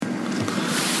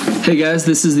Hey guys,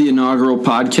 this is the inaugural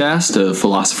podcast of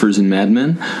Philosophers and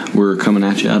Madmen. We're coming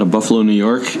at you out of Buffalo, New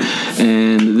York,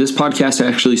 and this podcast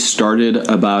actually started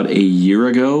about a year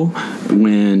ago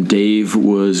when Dave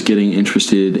was getting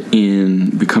interested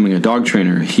in becoming a dog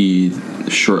trainer. He,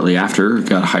 shortly after,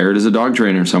 got hired as a dog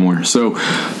trainer somewhere. So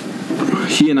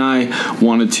he and I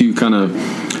wanted to kind of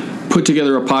put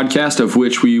together a podcast of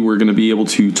which we were going to be able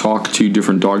to talk to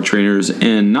different dog trainers,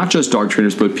 and not just dog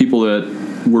trainers, but people that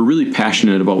we're really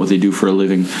passionate about what they do for a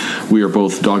living. We are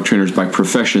both dog trainers by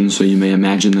profession, so you may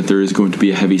imagine that there is going to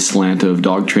be a heavy slant of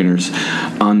dog trainers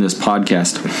on this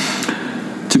podcast.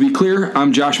 To be clear,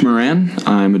 I'm Josh Moran.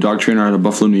 I'm a dog trainer out of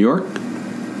Buffalo, New York.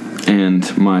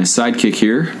 And my sidekick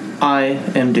here... I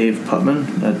am Dave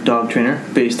Putman, a dog trainer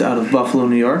based out of Buffalo,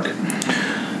 New York.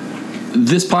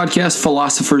 This podcast,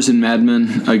 Philosophers and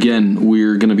Madmen, again,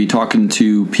 we're going to be talking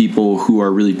to people who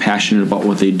are really passionate about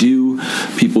what they do,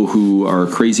 people who are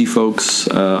crazy folks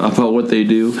about what they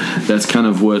do. That's kind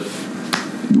of what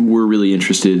we're really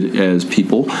interested as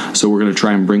people. So we're going to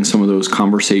try and bring some of those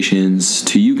conversations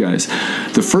to you guys.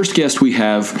 The first guest we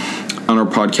have on our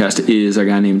podcast is a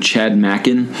guy named Chad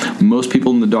Mackin. Most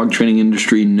people in the dog training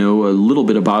industry know a little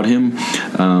bit about him.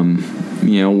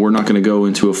 We're not going to go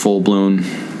into a full-blown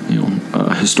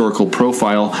historical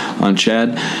profile on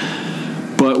Chad,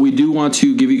 but we do want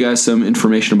to give you guys some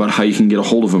information about how you can get a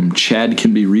hold of him. Chad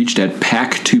can be reached at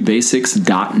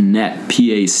pack2basics.net,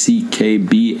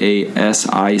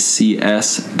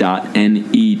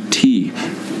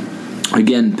 PACKBASICS.net.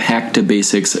 Again,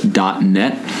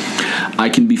 pack2basics.net. I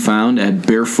can be found at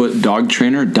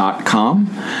barefootdogtrainer.com,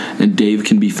 and Dave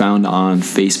can be found on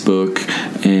Facebook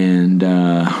and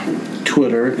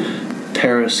Twitter,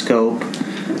 Periscope.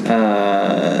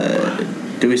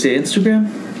 Do we say Instagram?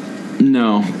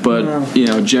 No, but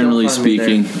generally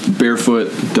speaking,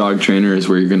 Barefoot Dog Trainer is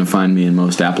where you're going to find me in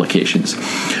most applications.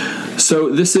 So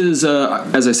this is,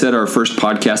 as I said, our first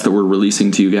podcast that we're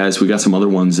releasing to you guys. We got some other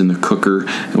ones in the cooker,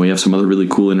 and we have some other really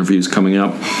cool interviews coming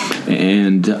up.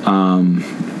 And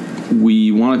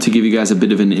we wanted to give you guys a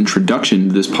bit of an introduction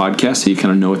to this podcast so you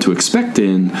kind of know what to expect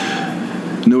and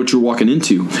know what you're walking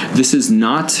into. This is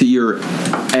not your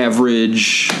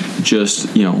average, just,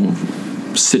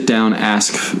 sit down,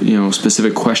 ask,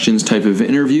 specific questions type of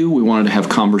interview. We wanted to have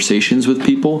conversations with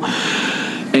people.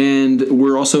 And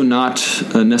we're also not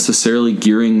necessarily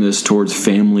gearing this towards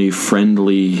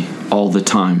family-friendly all the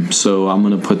time. So I'm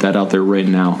going to put that out there right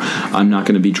now. I'm not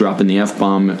going to be dropping the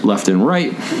F-bomb left and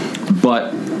right,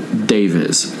 but Dave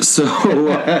is. So,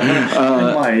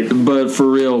 but for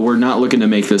real, we're not looking to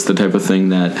make this the type of thing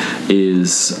that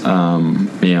is,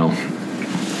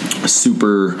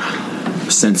 super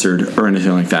censored or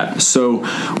anything like that. So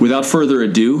without further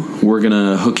ado, we're going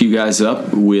to hook you guys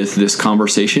up with this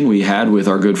conversation we had with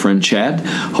our good friend Chad.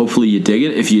 Hopefully you dig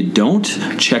it. If you don't,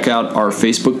 check out our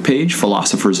Facebook page,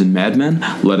 Philosophers and Madmen.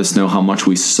 Let us know how much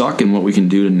we suck and what we can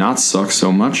do to not suck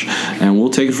so much, and we'll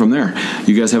take it from there.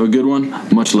 You guys have a good one.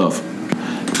 Much love.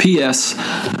 P.S.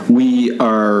 We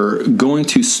are going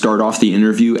to start off the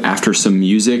interview after some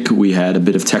music. We had a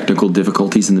bit of technical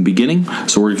difficulties in the beginning,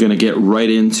 so we're going to get right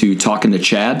into talking to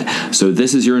Chad. So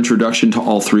this is your introduction to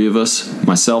all three of us,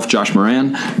 myself, Josh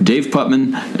Moran, Dave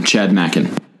Putman, and Chad Mackin.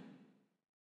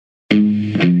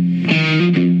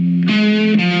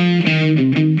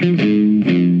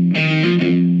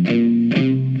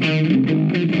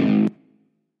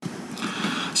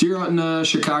 So you're out in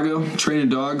Chicago training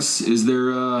dogs. Is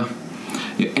there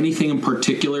anything in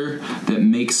particular that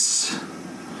makes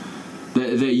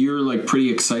that you're like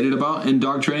pretty excited about in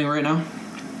dog training right now?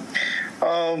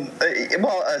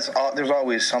 There's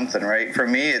always something, right? For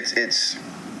me, it's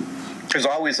there's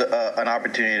always an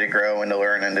opportunity to grow and to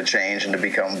learn and to change and to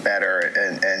become better.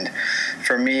 And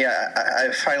for me,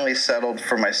 I finally settled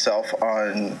for myself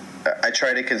on. I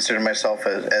try to consider myself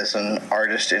as an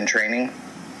artist in training.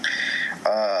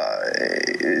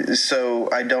 So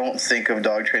I don't think of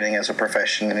dog training as a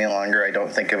profession any longer. I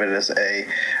don't think of it as a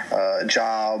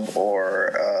job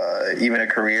or even a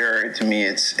career. To me,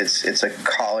 it's a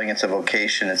calling. It's a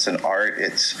vocation. It's an art.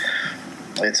 It's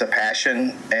a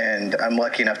passion, and I'm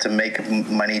lucky enough to make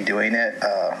money doing it.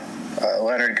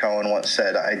 Leonard Cohen once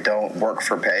said, "I don't work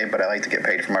for pay, but I like to get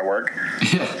paid for my work."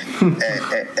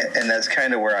 and that's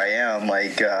kind of where I am.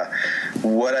 Like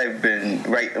what I've been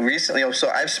recently. So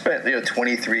I've spent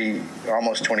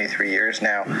almost 23 years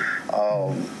now,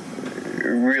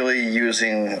 really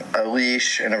using a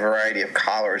leash and a variety of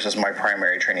collars as my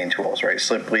primary training tools, right?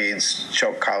 Slip leads,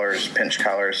 choke collars, pinch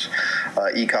collars,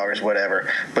 e-collars, whatever.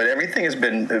 But everything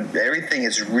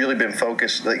has really been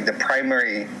focused, like the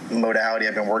primary modality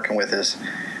I've been working with is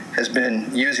has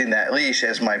been using that leash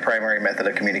as my primary method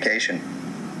of communication.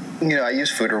 I use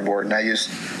food reward, and I use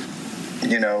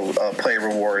play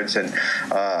rewards and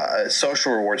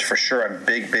social rewards for sure. I'm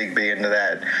big into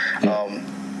that.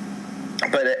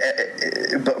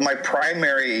 But my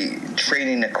primary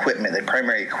training equipment,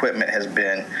 has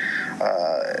been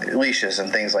leashes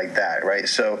and things like that, right?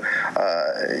 So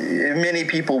many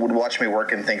people would watch me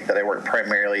work and think that I work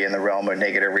primarily in the realm of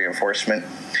negative reinforcement,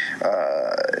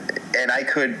 and I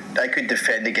could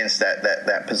defend against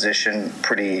that position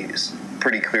pretty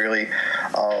clearly,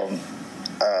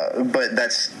 but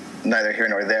that's neither here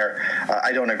nor there.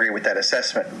 I don't agree with that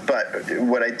assessment, but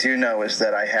what I do know is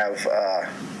that I have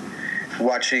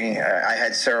I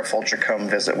had Sarah Fulcher come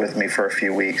visit with me for a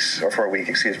week,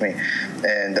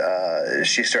 and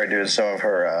she started doing some of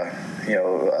her,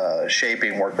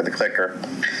 shaping work with the clicker,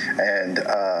 and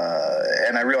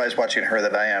I realized watching her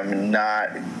that I am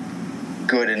not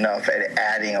good enough at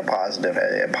adding a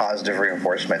positive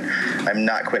reinforcement. I'm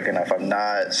not quick enough. I'm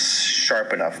not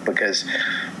sharp enough, because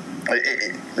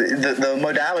the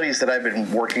modalities that I've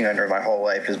been working under my whole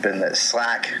life has been that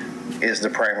slack is the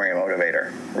primary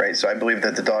motivator, right? So I believe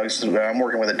that the dogs, when I'm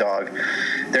working with a dog,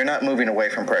 they're not moving away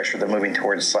from pressure, they're moving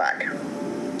towards slack,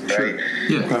 right? Sure.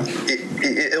 Yeah.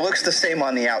 It looks the same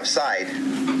on the outside,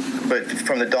 but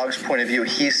from the dog's point of view,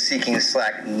 he's seeking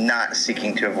slack, not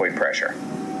seeking to avoid pressure.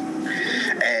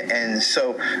 And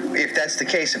so if that's the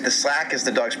case, if the slack is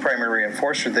the dog's primary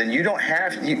reinforcer, then all you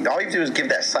have to do is give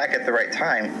that slack at the right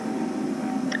time.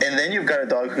 And then you've got a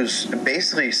dog who's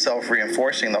basically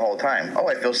self-reinforcing the whole time. Oh,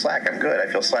 I feel slack, I'm good. I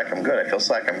feel slack, I'm good. I feel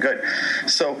slack, I'm good.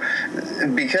 So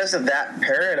because of that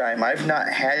paradigm, I've not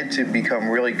had to become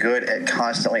really good at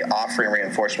constantly offering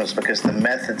reinforcements, because the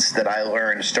methods that I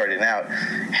learned starting out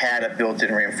had a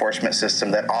built-in reinforcement system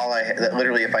that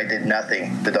literally if I did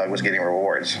nothing, the dog was getting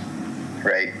rewards,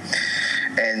 right?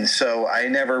 And so I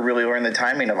never really learned the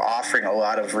timing of offering a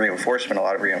lot of reinforcement.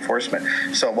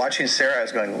 So watching Sarah, I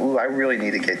was going, ooh, I really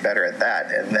need to get better at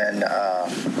that. And then,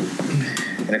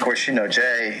 and of course,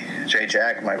 Jay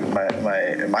Jack, my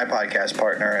podcast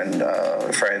partner and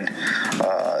friend,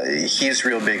 he's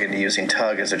real big into using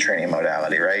tug as a training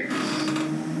modality, right?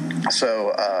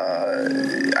 So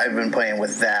I've been playing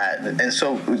with that. And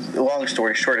so long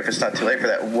story short, if it's not too late for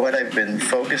that, what I've been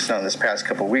focused on this past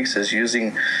couple of weeks is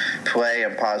using play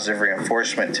and positive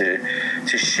reinforcement to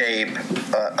shape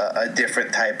a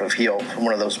different type of heel,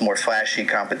 one of those more flashy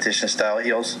competition style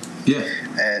heels. Yeah.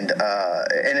 And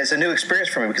it's a new experience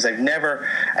for me, because I've never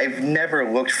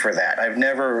looked for that.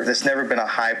 That's never been a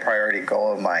high priority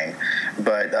goal of mine.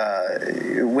 But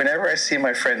whenever I see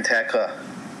my friend Tekla,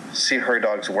 see her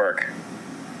dogs work,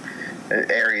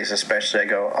 Aries especially, I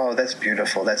go, oh, that's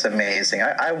beautiful, that's amazing,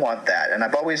 I want that. And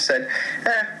I've always said,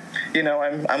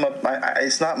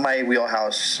 it's not my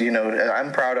wheelhouse,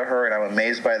 I'm proud of her and I'm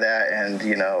amazed by that, and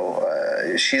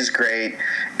she's great.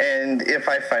 And if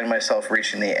I find myself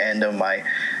reaching the end of my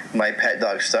pet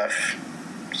dog stuff,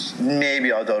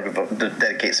 maybe I'll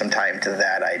dedicate some time to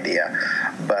that idea.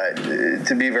 But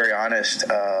to be very honest,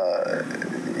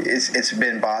 it's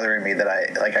been bothering me that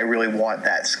I really want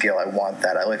that skill. I want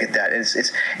that. I look at that.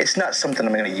 It's not something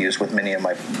I'm going to use with many of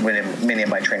my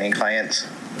training clients,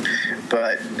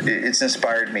 but it's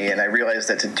inspired me, and I realized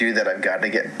that to do that, I've got to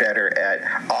get better at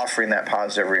offering that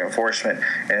positive reinforcement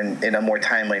and in a more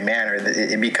timely manner.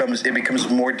 It becomes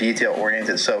more detail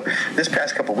oriented. So this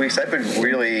past couple of weeks, I've been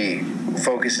really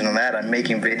focusing on that. I'm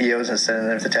making videos and sending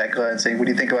them to Tekla and saying, what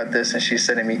do you think about this? And she's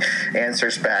sending me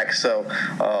answers back. So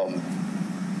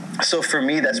for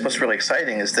me, that's what's really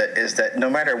exciting, is that no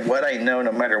matter what I know,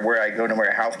 no matter where I go, no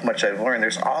matter how much I've learned,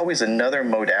 there's always another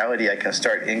modality I can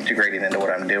start integrating into what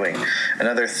I'm doing,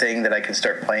 another thing that I can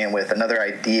start playing with, another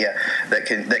idea that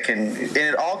can, and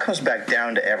it all comes back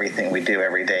down to everything we do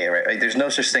every day, right? Like, there's no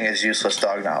such thing as useless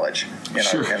dog knowledge.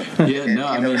 Sure.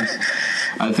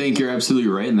 I think you're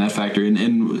absolutely right in that factor.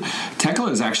 And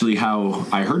Tekla is actually how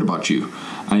I heard about you.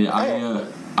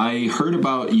 I heard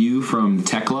about you from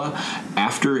Tekla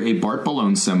after a Bart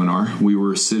Ballone seminar. We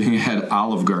were sitting at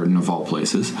Olive Garden, of all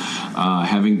places,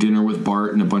 having dinner with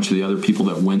Bart and a bunch of the other people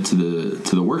that went to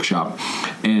the workshop.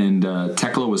 And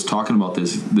Tekla was talking about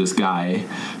this guy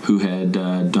who had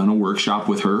done a workshop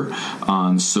with her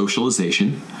on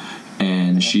socialization,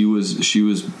 and she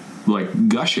was like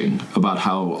gushing about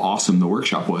how awesome the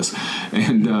workshop was.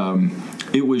 And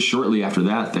it was shortly after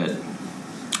that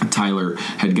Tyler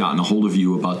had gotten a hold of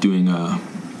you about doing a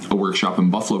workshop in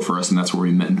Buffalo for us, and that's where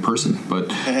we met in person. But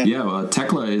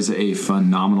Tekla is a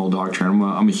phenomenal dog trainer.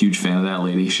 I'm a huge fan of that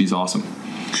lady. She's awesome.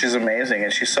 She's amazing,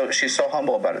 and she's so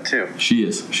humble about it too. She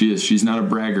is. She's not a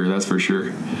bragger, that's for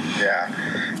sure.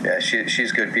 Yeah.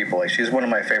 She's good people. Like, she's one of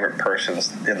my favorite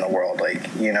persons in the world. Like,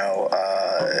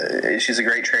 she's a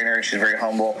great trainer, and she's very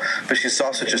humble, but she's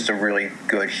also just a really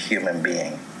good human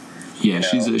being. Yeah,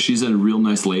 she's a real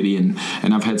nice lady, and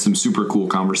I've had some super cool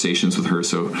conversations with her.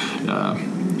 So,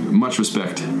 much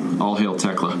respect. All hail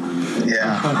Tekla.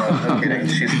 Yeah, no kidding.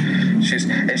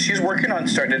 She's working on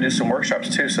starting to do some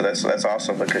workshops too. So that's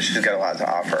awesome, because she's got a lot to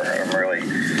offer. I'm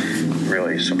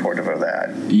really supportive of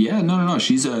that. Yeah, no.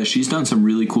 She's done some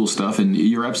really cool stuff, and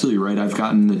you're absolutely right. I've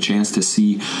gotten the chance to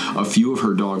see a few of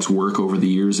her dogs work over the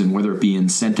years, and whether it be in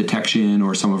scent detection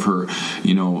or some of her,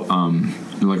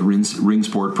 like ring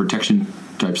sport protection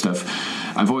type stuff,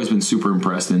 I've always been super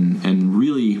impressed and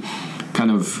really kind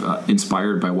of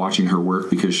inspired by watching her work,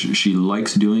 because she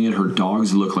likes doing it. Her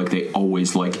dogs look like they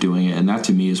always like doing it, and that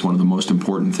to me is one of the most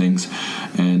important things.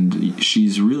 And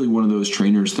she's really one of those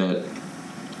trainers that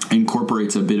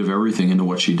incorporates a bit of everything into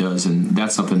what she does, and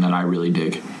that's something that I really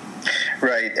dig.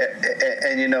 Right,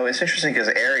 and it's interesting because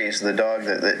Aries, the dog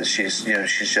that she's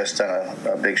just done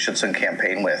a big Shih Tzu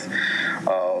campaign with,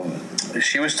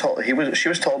 she was told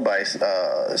by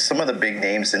some of the big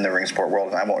names in the ring sport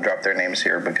world, and I won't drop their names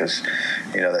here because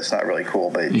that's not really cool,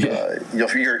 but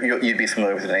you'd be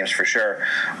familiar with the names for sure.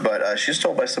 But she's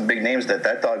told by some big names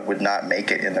that dog would not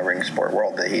make it in the ring sport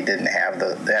world, that he didn't have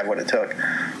what it took.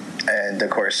 And of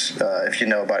course, if you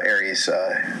know about Aries'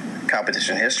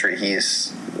 competition history,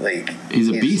 he's a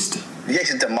beast. Yeah,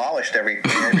 he's demolished every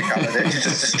competition. He's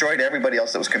just destroyed everybody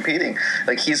else that was competing.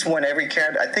 Like, he's won every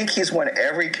I think he's won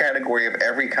every category of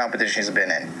every competition he's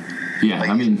been in. Yeah,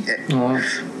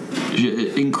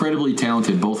 incredibly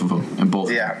talented, both of them,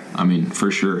 Yeah.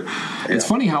 For sure. Yeah. It's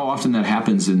funny how often that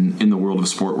happens in the world of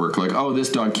sport work. Like, oh,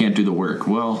 this dog can't do the work.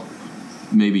 Well,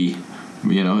 maybe.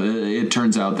 It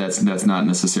turns out that's not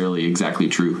necessarily exactly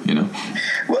true.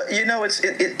 Well,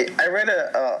 I read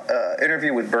a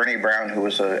interview with Bernie Brown, who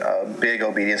was a big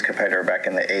obedience competitor back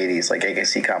in the 80s, like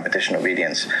AKC competition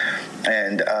obedience,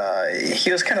 and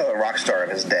he was kind of a rock star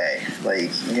of his day.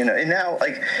 And now,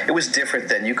 it was different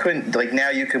then. You couldn't,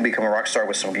 now you can become a rock star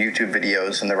with some YouTube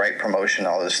videos and the right promotion,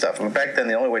 all this stuff. But back then,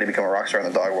 the only way to become a rock star in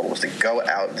the dog world was to go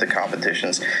out to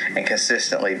competitions and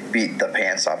consistently beat the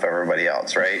pants off everybody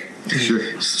else, right?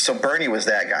 Sure. So Bernie was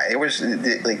that guy. It was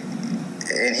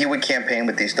and he would campaign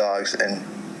with these dogs, and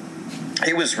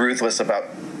he was ruthless about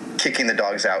kicking the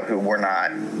dogs out who were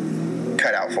not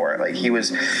cut out for it.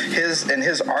 His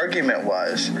argument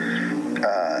was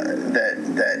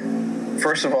that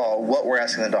first of all, what we're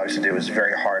asking the dogs to do is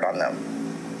very hard on them.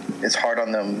 It's hard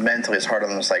on them mentally. It's hard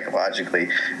on them psychologically.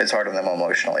 It's hard on them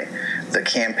emotionally. The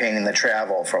campaigning, the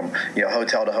travel from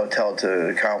hotel to hotel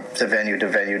to venue to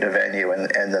venue to venue,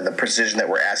 and the precision that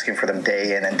we're asking for them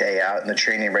day in and day out, and the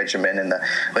training regimen, and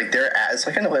it's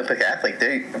like an Olympic athlete.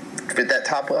 They at that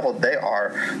top level,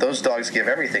 those dogs give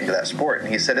everything to that sport. And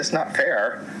he said it's not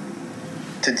fair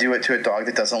to do it to a dog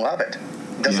that doesn't love it.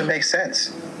 It doesn't make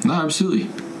sense. No, absolutely.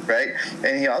 Right?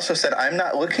 And he also said, I'm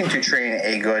not looking to train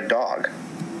a good dog.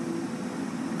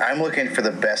 I'm looking for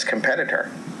the best competitor.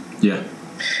 Yeah.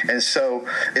 And so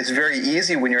it's very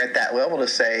easy when you're at that level to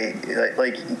say,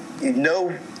 no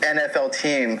NFL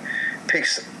team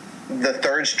picks the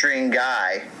third string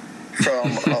guy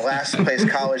from a last place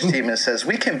college team and says,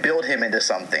 we can build him into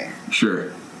something.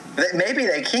 Sure. Maybe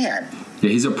they can. Yeah,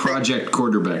 he's a project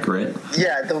quarterback, right?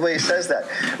 Yeah, the way he says that.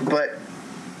 But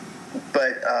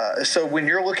so when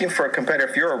you're looking for a competitor,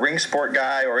 if you're a ring sport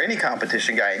guy or any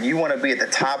competition guy, and you want to be at the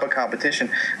top of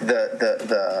competition,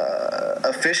 the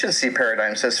efficiency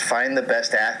paradigm says find the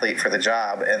best athlete for the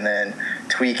job and then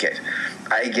tweak it.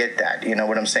 I get that, you know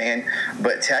what I'm saying?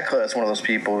 But Tekla is one of those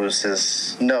people who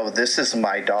says, no, this is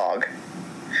my dog,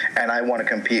 and I want to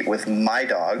compete with my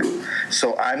dog,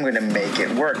 so I'm going to make it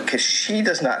work. Because she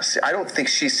does not I don't think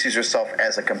she sees herself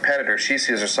as a competitor. She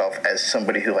sees herself as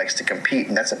somebody who likes to compete,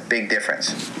 and that's a big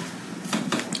difference.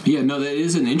 Yeah, no, that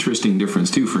is an interesting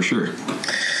difference too, for sure.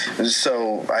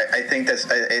 So I think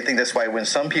that's why when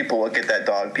some people look at that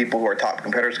dog, people who are top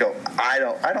competitors go, I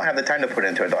don't have the time to put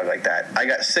into a dog like that. I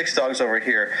got 6 dogs over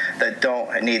here that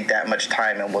don't need that much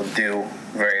time and will do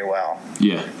very well.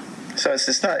 Yeah. So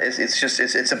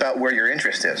it's about where your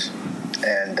interest is,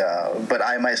 and but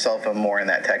I myself am more in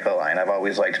that Tekla line. I've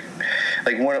always liked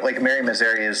Mary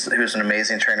Mazzari who's an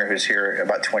amazing trainer who's here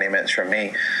about 20 minutes from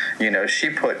me. You know, she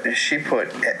put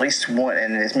at least one,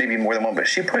 and it's maybe more than one, but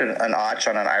she put an otch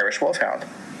on an Irish Wolfhound.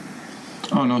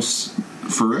 Oh no,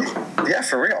 for real? Yeah,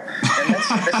 for real. And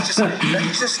that's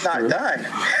just not done.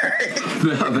 Right?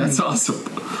 No, that's awesome.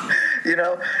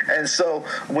 And so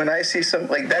when I see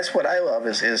that's what I love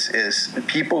is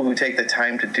people who take the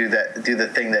time to do the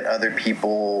thing that other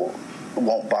people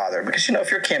won't bother, because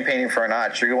if you're campaigning for a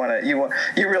notch, you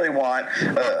really want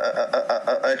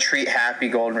a treat happy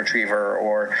golden retriever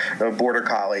or a border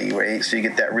collie, right? So you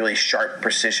get that really sharp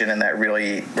precision and that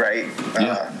really right.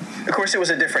 Yeah. Of course, it was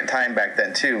a different time back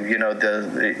then too. One of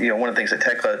the things that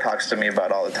Tekla talks to me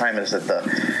about all the time is that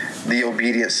the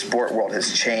obedient sport world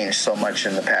has changed so much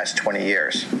in the past 20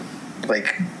 years.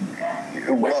 Like,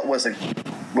 what was a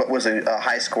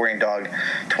high scoring dog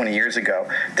 20 years ago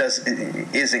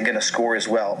isn't going to score as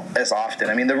well as often.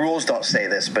 I mean, the rules don't say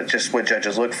this, but just what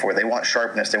judges look for. They want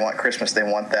sharpness, they want crispness, they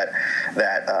want that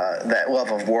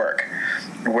love of work.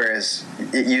 Whereas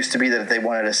it used to be that they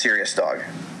wanted a serious dog.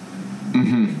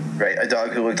 Mm-hmm. Right? A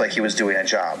dog who looked like he was doing a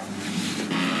job.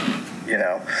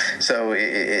 So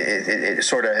it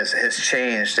sort of has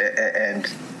changed, and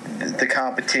the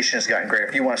competition has gotten greater.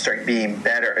 If you want to start being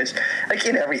better, it's like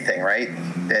in everything, right?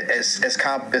 As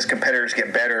competitors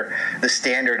get better, the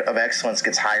standard of excellence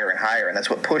gets higher and higher, and that's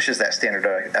what pushes that standard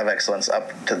of excellence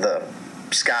up to the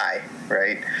sky,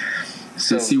 right?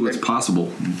 So see what's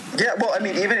possible. Yeah, well, I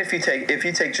mean, even if you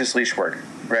take just leash work,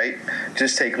 right?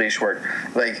 Just take leash work.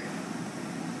 Like,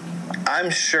 I'm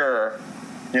sure.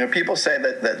 People say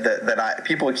that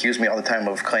people accuse me all the time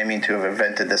of claiming to have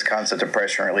invented this concept of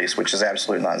pressure and release, which is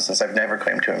absolute nonsense. I've never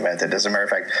claimed to invent it. As a matter of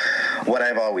fact, what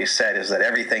I've always said is that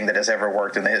everything that has ever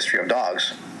worked in the history of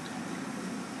dogs,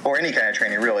 or any kind of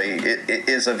training really, it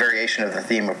is a variation of the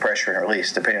theme of pressure and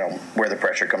release, depending on where the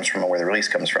pressure comes from and where the release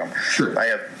comes from. Sure. I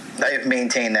have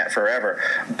maintained that forever,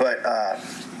 but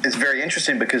it's very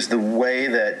interesting because the way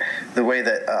that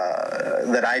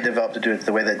I developed to do it,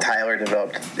 the way that Tyler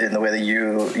developed, and the way that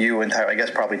you and Tyler, I guess,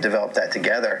 probably developed that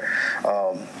together.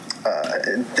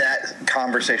 That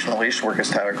conversational leash work,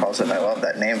 as Tyler calls it, and I love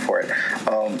that name for it.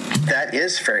 That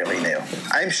is fairly new.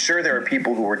 I'm sure there are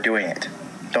people who were doing it.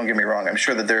 Don't get me wrong. I'm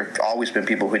sure that there have always been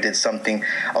people who did something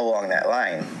along that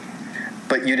line.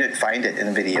 But you didn't find it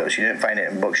in videos. You didn't find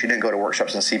it in books. You didn't go to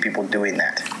workshops and see people doing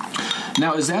that.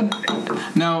 Now,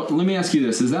 let me ask you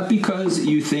this. Is that because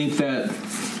you think that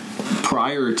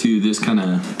prior to this kind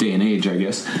of day and age, I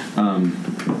guess,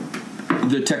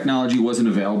 the technology wasn't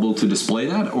available to display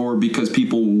that, or because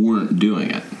people weren't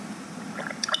doing it?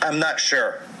 I'm not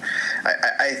sure.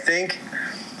 I think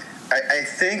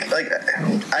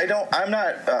I'm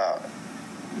not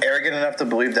arrogant enough to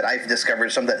believe that I've discovered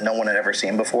something that no one had ever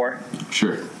seen before.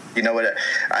 Sure. You know what?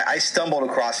 I stumbled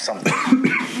across something.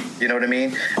 You know what I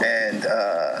mean? And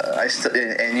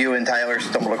and you and Tyler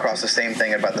stumbled across the same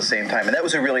thing about the same time, and that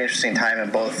was a really interesting time.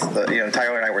 And both,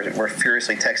 Tyler and I were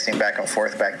furiously texting back and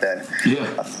forth back then. Yeah.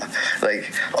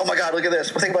 Like, oh my God, look at this!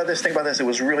 Think about this! Think about this! It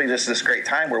was really just this great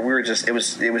time where we were just. It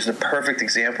was the perfect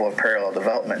example of parallel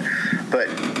development, but.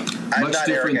 I'm much not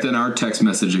different arrogant. than our text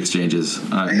message exchanges,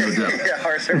 no doubt. Yeah,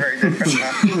 ours are very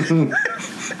different.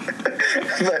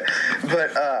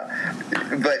 but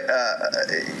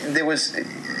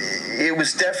it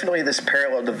was definitely this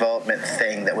parallel development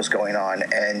thing that was going on,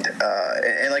 and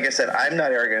like I said, I'm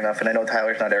not arrogant enough, and I know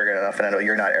Tyler's not arrogant enough, and I know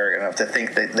you're not arrogant enough to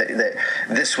think that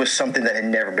this was something that had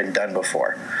never been done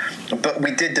before. But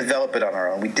we did develop it on our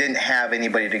own. We didn't have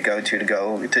anybody to go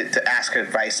to ask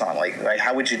advice on, like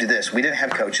how would you do this? We didn't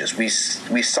have coaches. We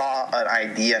saw an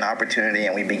idea, an opportunity,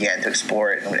 and we began to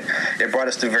explore it. And it brought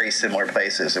us to very similar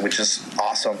places, which is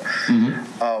awesome.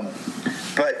 Mm-hmm.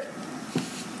 But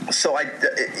so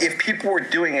if people were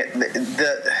doing it,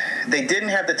 they didn't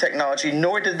have the technology,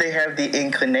 nor did they have the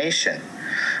inclination.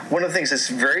 One of the things that's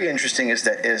very interesting is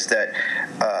that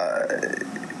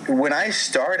when I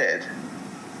started,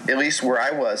 at least where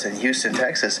I was in Houston,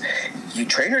 Texas,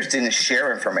 trainers didn't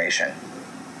share information.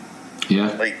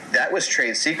 Yeah. Like, that was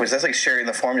trade secrets. That's like sharing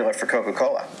the formula for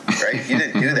Coca-Cola, right? You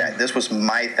didn't do that. This was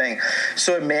my thing.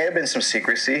 So it may have been some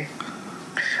secrecy.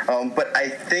 But I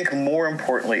think more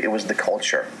importantly, it was the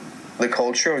culture. The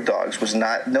culture of dogs was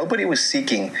not, nobody was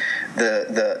seeking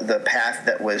the path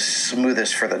that was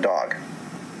smoothest for the dog.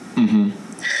 Mm-hmm.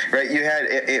 Right? You had,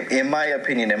 in my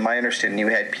opinion, in my understanding, you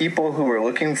had people who were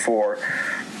looking for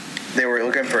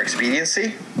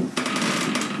expediency.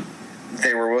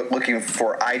 They were looking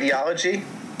for ideology.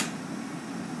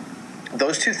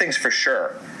 Those two things for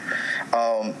sure.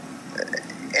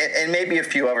 And maybe a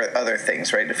few other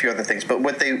things, right? A few other things. But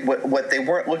what they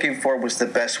weren't looking for was the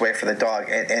best way for the dog.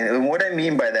 And what I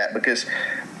mean by that, because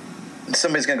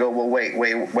somebody's going to go, well, wait,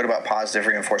 what about positive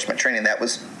reinforcement training? That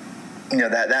was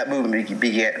that movement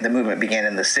began. The movement began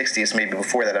in the '60s, maybe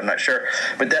before that. I'm not sure,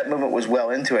 but that movement was well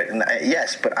into it. And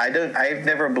yes, but I've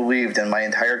never believed in my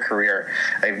entire career.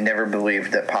 I've never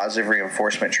believed that positive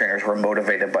reinforcement trainers were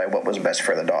motivated by what was best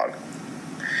for the dog.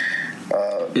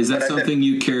 Is that something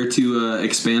you care to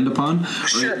expand upon?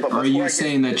 Sure. But are you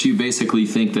saying that you basically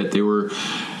think that they were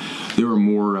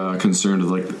more concerned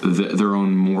with like their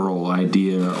own moral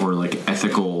idea or like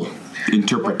ethical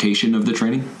interpretation of the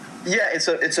training? Yeah,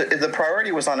 the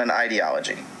priority was on an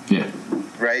ideology. Yeah.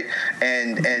 Right?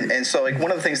 And so like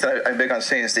one of the things that I'm big on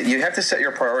saying is that you have to set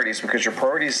your priorities, because your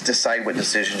priorities decide what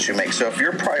decisions you make. So if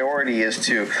your priority is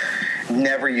to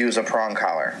never use a prong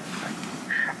collar,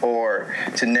 or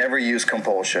to never use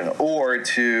compulsion, or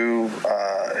to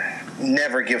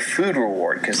never give food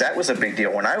reward, because that was a big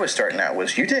deal when I was starting out,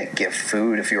 was you didn't give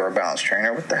food if you were a balance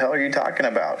trainer. What the hell are you talking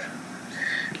about?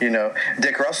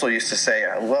 Dick Russell used to say,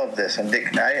 I love this, and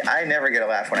Dick, I never get a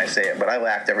laugh when I say it, but I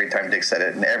laughed every time Dick said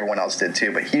it, and everyone else did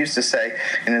too. But he used to say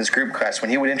in his group class,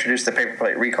 when he would introduce the paper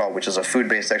plate recall, which is a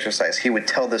food-based exercise, he would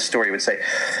tell this story. He would say,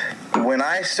 when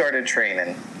I started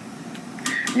training,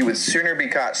 you would sooner be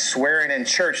caught swearing in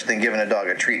church than giving a dog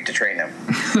a treat to train him.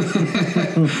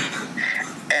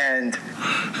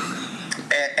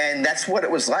 And that's what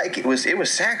it was like. It was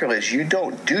sacrilege. You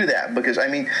don't do that, because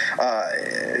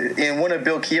in one of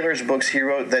Bill Keeler's books, he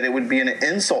wrote that it would be an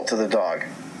insult to the dog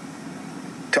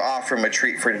to offer him a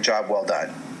treat for the job well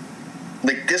done.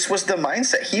 Like, this was the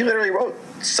mindset. He literally wrote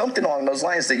something along those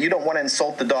lines, that you don't want to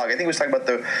insult the dog. I think he was talking about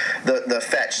the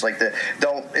fetch, like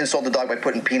don't insult the dog by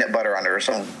putting peanut butter on it or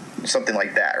something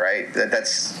like that, right?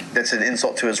 That's an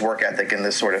insult to his work ethic and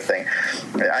this sort of thing.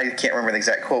 I can't remember the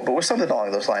exact quote, but it was something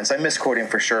along those lines. I'm misquoting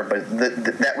for sure, but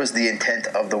that was the intent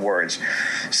of the words.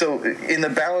 So in the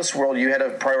balanced world, you had a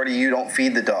priority. You don't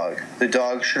feed the dog. The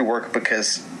dog should work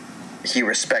because he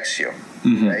respects you.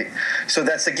 Mm-hmm. Right? So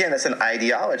that's an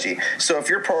ideology. So if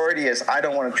your priority is, I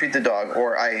don't want to treat the dog,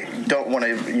 or I don't want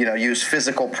to, use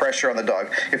physical pressure on the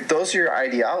dog, if those are your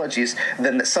ideologies,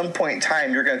 then at some point in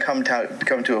time, you're going to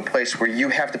come to a place where you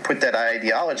have to put that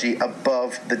ideology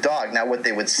above the dog. Now, what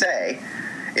they would say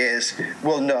is,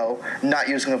 well, no, not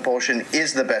using compulsion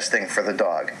is the best thing for the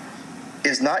dog.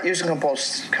 Is not using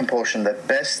compulsion the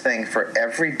best thing for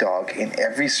every dog in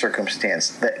every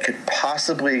circumstance that could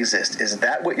possibly exist? Is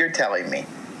that what you're telling me?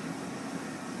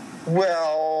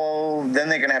 Well, then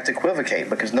they're going to have to equivocate,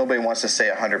 because nobody wants to say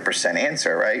a 100%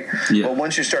 answer, right? Yeah. Well,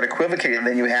 once you start equivocating,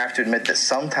 then you have to admit that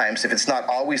sometimes, if it's not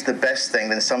always the best thing,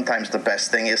 then sometimes the best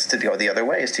thing is to go the other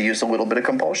way, is to use a little bit of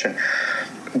compulsion.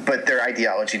 But their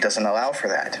ideology doesn't allow for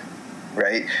that,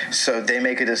 right? So they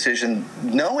make a decision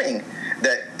knowing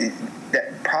that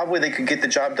probably they could get the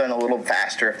job done a little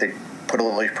faster if they put a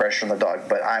little pressure on the dog,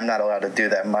 but I'm not allowed to do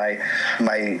that. My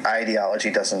ideology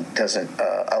doesn't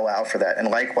allow for that. And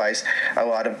likewise, a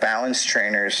lot of balance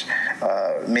trainers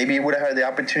maybe would have had the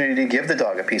opportunity to give the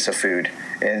dog a piece of food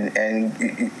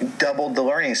and doubled the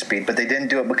learning speed, but they didn't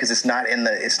do it because it's not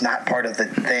part of the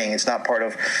thing. It's not part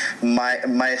of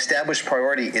my established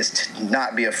priority is to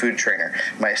not be a food trainer.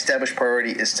 My established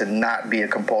priority is to not be a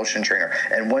compulsion trainer.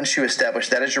 And once you establish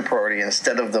that as your priority,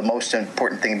 instead of the most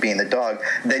important thing being the dog,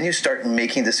 then you start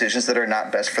making decisions that are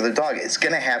not best for the dog. It's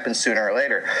going to happen sooner or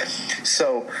later.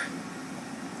 So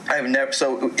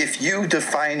if you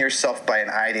define yourself by an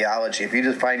ideology, if you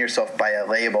define yourself by a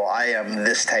label, I am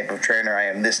this type of trainer, I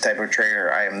am this type of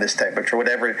trainer, I am this type of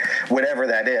whatever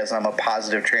that is, I'm a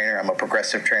positive trainer, I'm a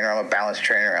progressive trainer, I'm a balanced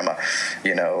trainer, I'm a,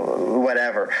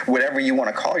 whatever you want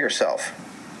to call yourself.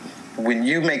 When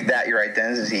you make that your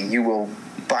identity, you will,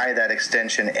 by that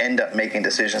extension, end up making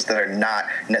decisions that are not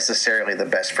necessarily the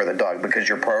best for the dog, because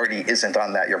your priority isn't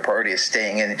on that. Your priority is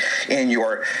staying in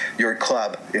your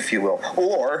club, if you will.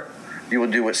 Or you will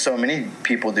do what so many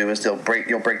people do, is you'll break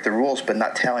the rules but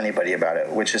not tell anybody about it,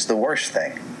 which is the worst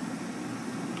thing.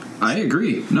 I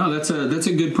agree. No, that's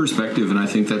a good perspective, and I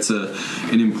think that's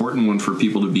an important one for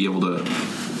people to be able to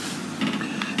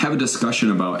have a discussion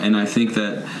about. And I think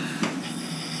that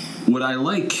what I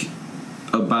like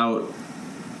about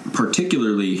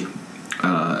particularly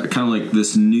kind of like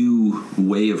this new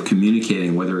way of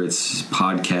communicating, whether it's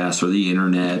podcasts or the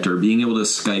internet or being able to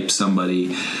Skype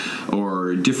somebody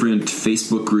or different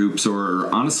Facebook groups,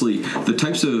 or honestly the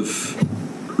types of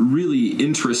really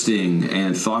interesting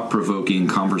and thought-provoking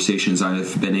conversations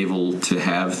I've been able to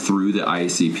have through the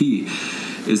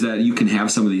IACP, is that you can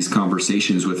have some of these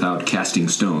conversations without casting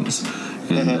stones.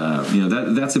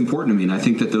 And that's important to me, and I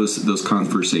think that those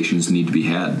conversations need to be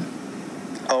had.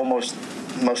 Oh, most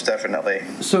definitely.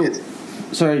 So,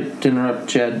 sorry to interrupt,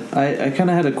 Chad. I kind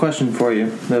of had a question for you.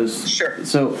 Sure.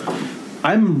 So,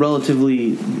 I'm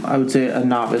relatively, I would say, a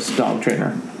novice dog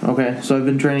trainer. Okay, so I've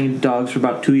been training dogs for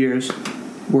about 2 years,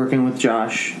 working with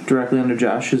Josh, directly under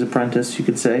Josh, his apprentice, you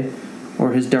could say,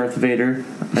 or his Darth Vader.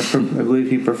 I believe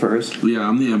he prefers. Yeah,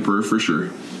 I'm the Emperor for sure.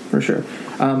 For sure.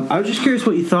 I was just curious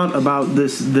what you thought about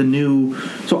the new.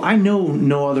 So I know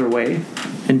no other way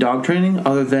in dog training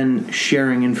other than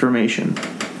sharing information,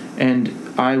 and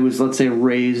I was, let's say,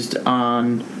 raised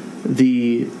on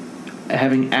the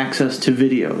having access to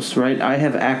videos, right? I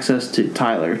have access to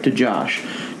Tyler, to Josh,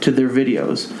 to their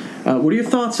videos. What are your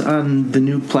thoughts on the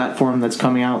new platform that's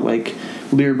coming out? Like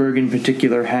Learberg in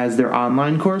particular has their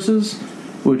online courses,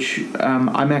 which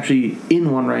I'm actually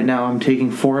in one right now. I'm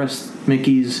taking Forrest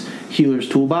Mickey's Healer's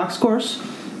Toolbox course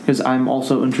because I'm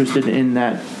also interested in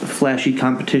that flashy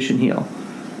competition heel.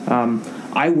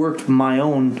 I worked my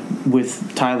own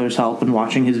with Tyler's help and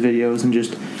watching his videos, and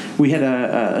just we had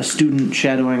a student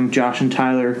shadowing Josh and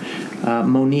Tyler,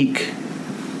 Monique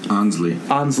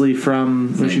Onsley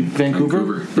from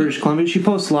Vancouver, British Columbia. She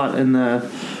posts a lot in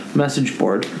the message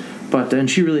board, and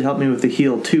she really helped me with the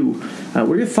heel too. What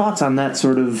are your thoughts on that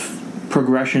sort of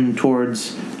progression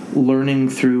towards learning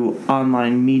through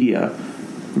online media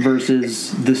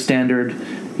versus the standard,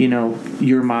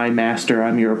 you're my master,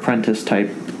 I'm your apprentice type?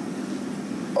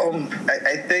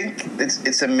 I think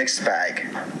it's a mixed bag.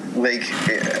 Like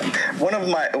one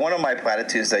of my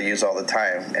platitudes I use all the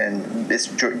time, and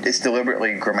it's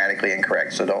deliberately grammatically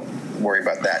incorrect, so don't worry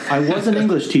about that. I was an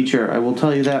English teacher. I will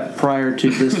tell you that prior to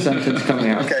this sentence coming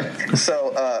out. Okay,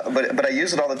 so but I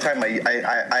use it all the time.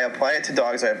 I apply it to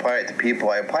dogs. I apply it to people.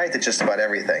 I apply it to just about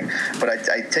everything. But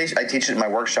I teach it in my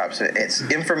workshops. It's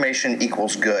information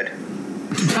equals good.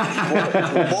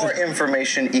 More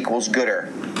information equals gooder.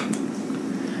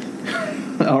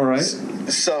 All right.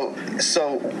 So,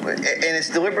 and it's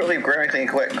deliberately grammatically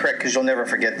incorrect because you'll never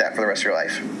forget that for the rest of your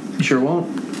life. Sure won't.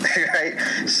 Right.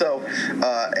 So,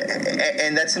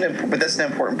 and that's an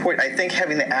important point. I think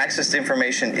having the access to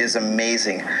information is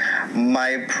amazing.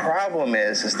 My problem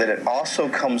is that it also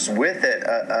comes with it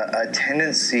a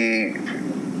tendency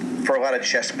for a lot of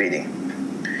chest beating.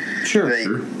 Sure.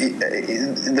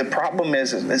 The problem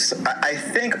is I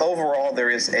think overall there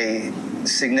is a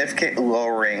significant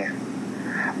lowering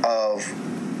of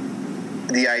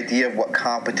the idea of what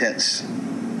competence,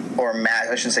 or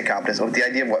I shouldn't say competence, but the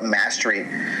idea of what mastery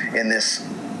in this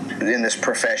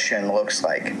profession looks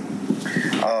like.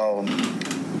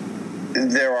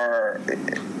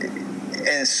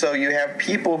 And so you have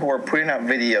people who are putting out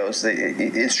videos,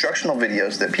 instructional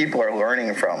videos that people are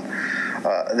learning from,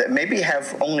 that maybe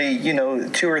have only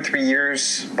 2 or 3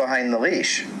 years behind the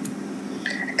leash.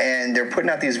 And they're putting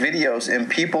out these videos, and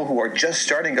people who are just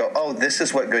starting go, oh, this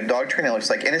is what good dog training looks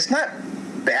like. And it's not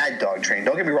bad dog training.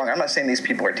 Don't get me wrong. I'm not saying these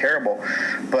people are terrible.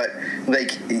 But,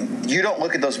 you don't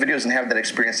look at those videos and have that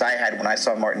experience I had when I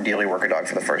saw Martin Dealey work a dog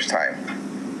for the first time.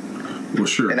 Well,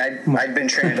 sure. And I'd been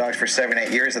training dogs for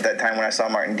 7-8 years at that time when I saw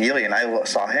Martin Dealey, and I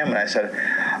saw him, and I said,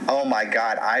 oh, my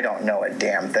God, I don't know a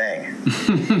damn thing.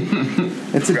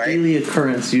 It's a daily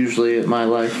occurrence usually in my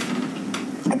life.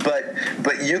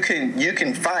 But you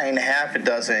can find half a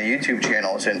dozen YouTube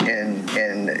channels in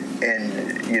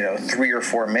 3 or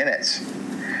 4 minutes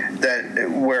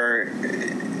where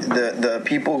the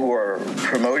people who are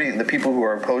promoting, the people who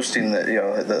are posting,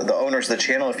 the owners of the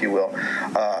channel, if you will,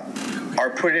 are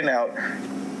putting out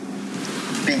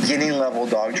beginning level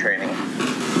dog training,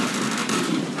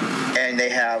 and they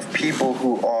have people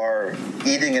who are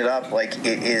eating it up like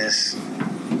it is,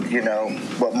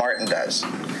 what Martin does.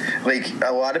 Like,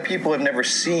 a lot of people have never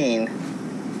seen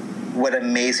what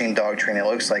amazing dog training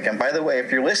looks like. And by the way,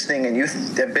 if you're listening and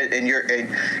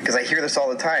because I hear this all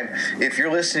the time, if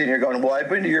you're listening and you're going, well, I've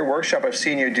been to your workshop, I've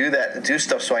seen you do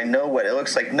stuff, so I know what it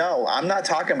looks like. No, I'm not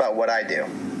talking about what I do.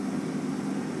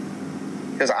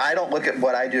 Because I don't look at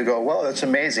what I do and go, well, that's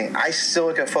amazing. I still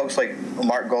look at folks like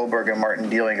Mark Goldberg and Martin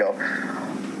Dealey and go,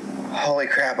 holy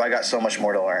crap, I got so much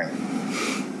more to learn.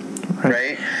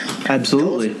 Right?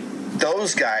 Absolutely.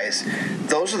 Those guys,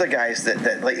 those are the guys that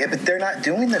but they're not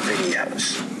doing the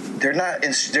videos. They're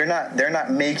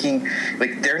not making,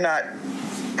 they're not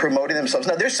promoting themselves.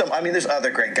 Now there's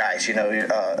other great guys,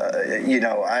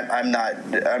 I'm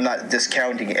not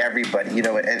discounting everybody,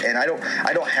 and I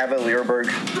don't have a Learberg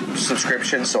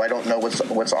subscription, so I don't know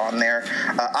what's on there.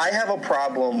 I have a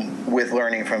problem with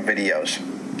learning from videos.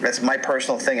 That's my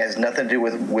personal thing. It has nothing to do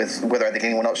with whether I think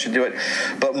anyone else should do it.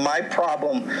 But my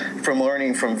problem from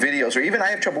learning from videos, or even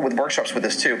I have trouble with workshops with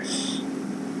this too,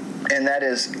 and that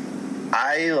is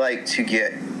I like to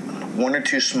get 1 or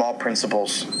 2 small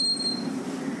principles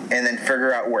and then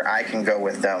figure out where I can go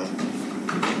with them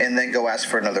and then go ask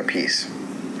for another piece.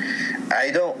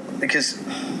 I don't, because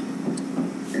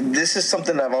this is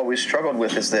something that I've always struggled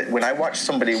with, is that when I watch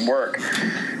somebody work,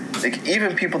 like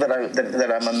even people that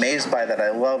I'm amazed by, that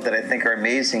I love, that I think are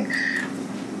amazing,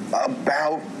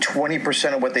 about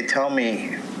 20% of what they tell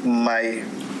me, my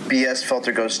BS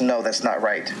filter goes, no, that's not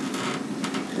right.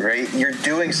 Right? You're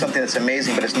doing something that's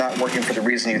amazing, but it's not working for the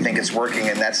reason you think it's working,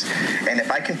 and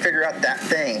if I can figure out that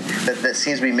thing that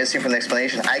seems to be missing from the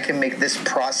explanation, I can make this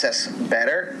process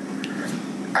better.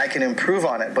 I can improve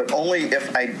on it, but only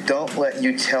if I don't let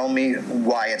you tell me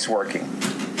why it's working.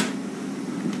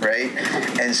 Right?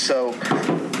 And so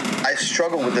I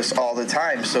struggle with this all the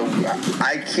time. So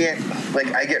I can't,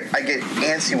 like, I get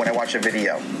antsy when I watch a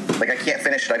video. Like, I can't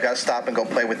finish it. I've got to stop and go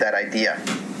play with that idea.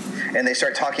 And they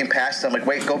start talking past it. I'm like,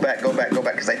 wait, go back,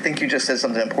 because I think you just said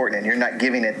something important, and you're not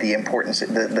giving it the importance,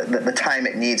 the time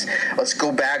it needs. Let's go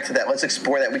back to that. Let's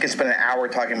explore that. We could spend an hour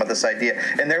talking about this idea,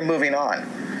 and they're moving on.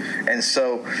 And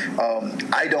so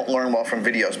I don't learn well from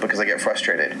videos because I get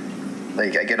frustrated.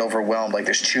 Like, I get overwhelmed. Like,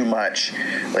 there's too much.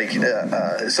 Like,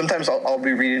 sometimes I'll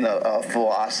be reading a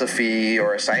philosophy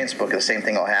or a science book, and the same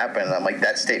thing will happen. And I'm like,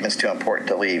 that statement's too important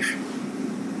to leave.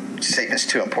 Statement's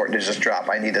too important to just drop.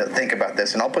 I need to think about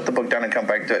this, and I'll put the book down and come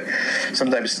back to it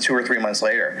sometimes 2 or 3 months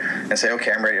later and say,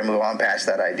 okay, I'm ready to move on past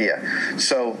that idea.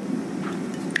 So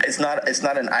it's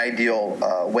not an ideal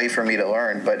way for me to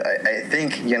learn, but I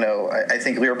think I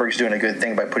think Learberg's doing a good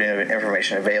thing by putting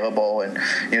information available, and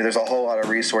there's a whole lot of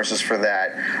resources for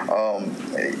that.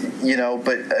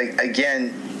 But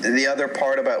again, the other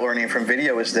part about learning from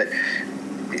video is that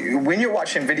when you're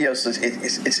watching videos,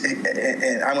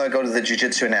 and I'm going to go to the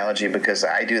jiu-jitsu analogy because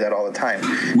I do that all the time.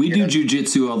 We do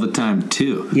jiu-jitsu all the time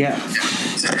too. Yeah.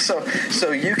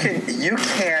 So you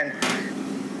can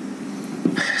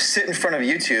sit in front of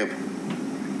YouTube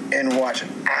and watch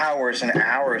hours and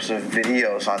hours of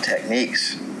videos on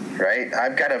techniques. Right,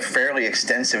 I've got a fairly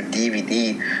extensive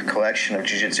DVD collection of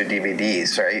jiu-jitsu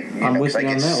DVDs. Right, I'm with I you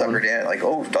on get that suckered one. in. Like,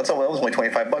 oh, that's all. That was only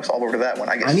 $25. I'll order that one.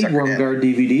 I need Worm Guard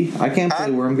DVD. I can't play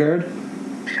Worm Guard.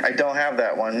 I don't have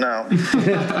that one. No.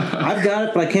 I've got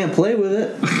it, but I can't play with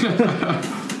it.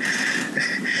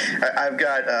 I've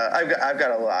got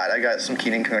a lot. I got some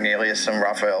Keenan Cornelius, some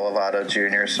Rafael Lovato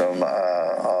Jr., some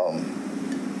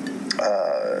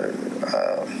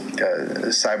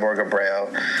Cyborg Abreu,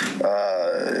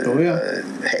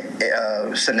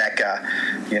 Seneca,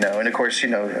 and of course,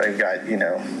 I've got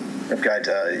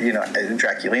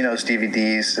Draculino's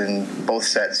DVDs and both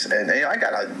sets, and I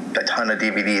got a ton of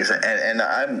DVDs, and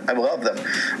I love them.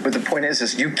 But the point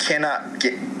is you cannot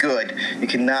get good. You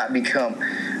cannot become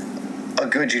a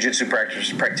good jiu-jitsu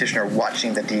practitioner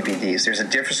watching the DVDs. There's a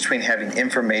difference between having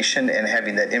information and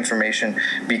having that information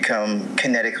become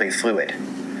kinetically fluid.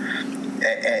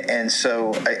 And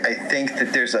so I think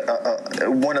that there's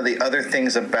one of the other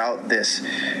things about this,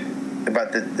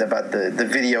 about the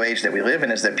video age that we live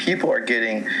in, is that people are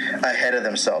getting ahead of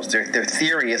themselves. Their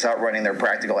theory is outrunning their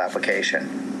practical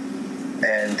application.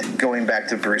 And going back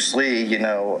to Bruce Lee,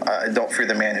 don't fear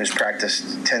the man who's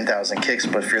practiced 10,000 kicks,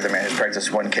 but fear the man who's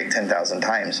practiced one kick 10,000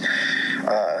 times.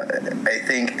 I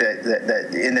think that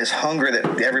in this hunger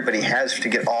that everybody has to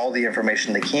get all the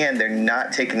information they can, they're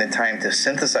not taking the time to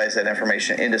synthesize that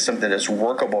information into something that's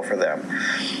workable for them.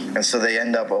 And so they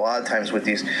end up a lot of times with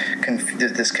this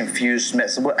confused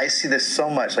mess. I see this so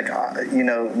much. Like,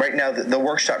 right now the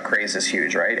workshop craze is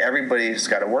huge, right? Everybody's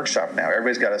got a workshop now.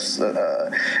 Everybody's got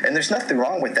and there's nothing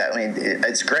wrong with that. I mean,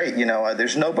 it's great.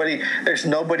 There's nobody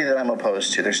that I'm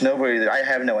opposed to. There's nobody that I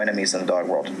have no enemies in the dog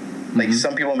world. Like,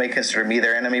 some people may consider me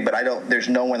their enemy, but I don't. There's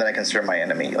no one that I consider my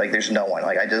enemy. Like, there's no one.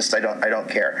 Like, I don't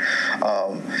care.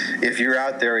 If you're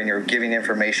out there and you're giving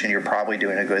information, you're probably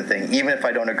doing a good thing. Even if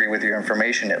I don't agree with your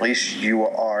information, at least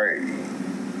you're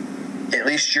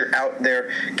out there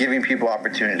giving people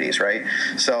opportunities, right?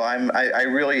 So I'm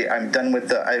done with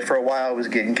for a while I was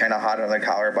getting kind of hot on the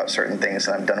collar about certain things,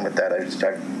 and I'm done with that.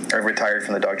 I've retired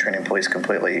from the dog training police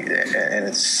completely, and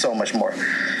it's so much more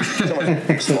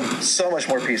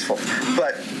peaceful.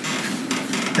 But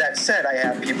that said, I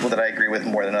have people that I agree with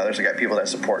more than others. I got people that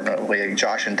support, like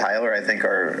Josh and Tyler, I think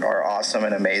are awesome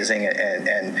and amazing,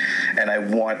 and I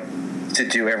want to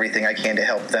do everything I can to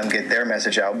help them get their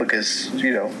message out, because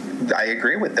I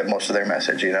agree with them, most of their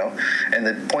message, and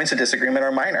the points of disagreement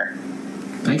are minor.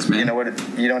 Thanks, man. You know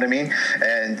what I mean?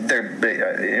 And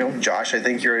they're, Josh, I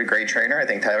think you're a great trainer. I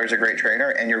think Tyler's a great trainer,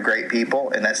 and you're great people,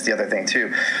 and that's the other thing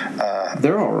too.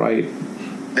 They're all right.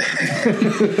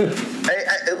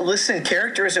 listen,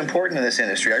 character is important in this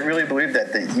industry. I really believe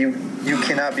that you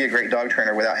cannot be a great dog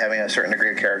trainer without having a certain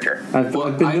degree of character. I've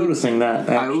been noticing that,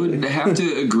 actually. I would have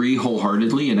to agree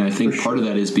wholeheartedly, and I think part of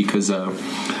that is because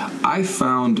I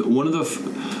found one of the...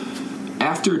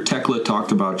 after Tekla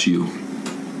talked about you,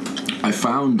 I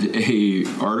found a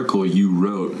article you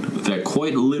wrote that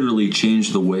quite literally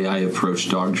changed the way I approach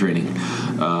dog training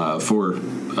for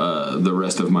the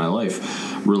rest of my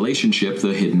life. Relationship,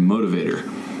 the hidden motivator.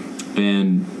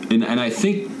 And I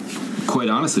think, quite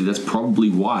honestly, that's probably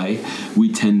why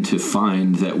we tend to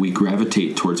find that we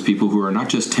gravitate towards people who are not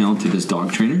just talented as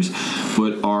dog trainers,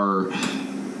 but are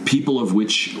people of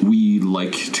which we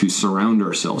like to surround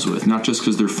ourselves with. Not just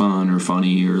because they're fun or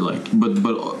funny or but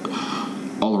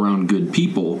all around good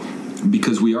people,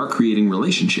 because we are creating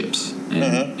relationships.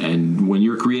 And when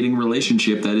you're creating a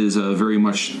relationship, that is a very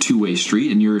much two-way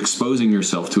street, and you're exposing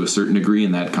yourself to a certain degree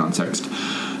in that context.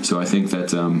 So I think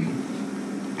that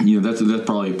that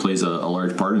probably plays a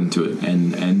large part into it.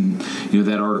 And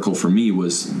that article for me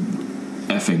was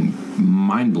effing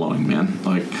mind-blowing, man.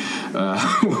 Like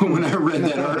when I read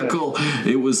that article,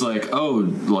 it was like,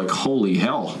 holy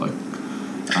hell. Like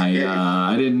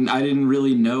I didn't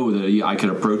really know that I could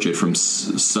approach it from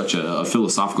such a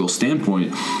philosophical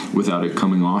standpoint without it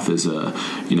coming off as a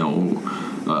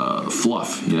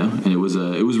fluff, and it was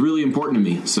really important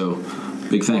to me. So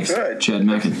big thanks, Chad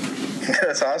Mackin.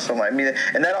 That's awesome. I mean,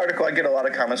 in that article, I get a lot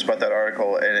of comments about that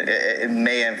article, and it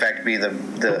may in fact be the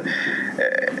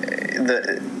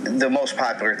most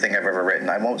popular thing I've ever written.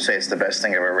 I won't say it's the best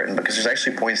thing I've ever written because there's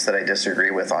actually points that I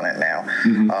disagree with on it now.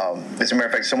 As a matter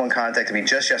of fact, someone contacted me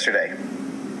just yesterday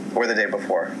or the day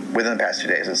before, within the past 2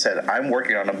 days, and said, I'm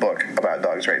working on a book about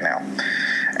dogs right now,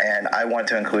 and I want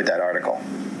to include that article.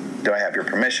 Do I have your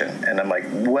permission? And I'm like,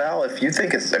 well, if you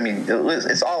think it's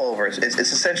all over. It's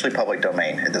essentially public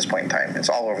domain at this point in time. It's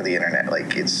all over the internet.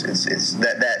 Like it's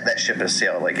that ship has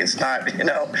sailed. Like it's not,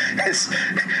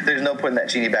 there's no putting that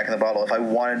genie back in the bottle. If I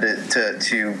wanted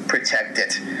to protect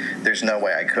it, there's no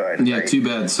way I could. Yeah, right? Too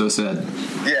bad. So sad.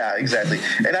 Yeah, exactly.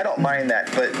 And I don't mind that,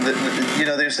 but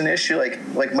there's an issue like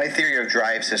my theory of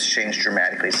drives has changed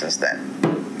dramatically since then.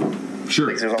 Sure.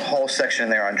 Like there's a whole section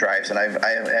there on drives, and I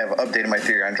have updated my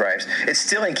theory on drives. It's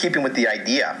still in keeping with the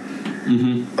idea,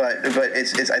 but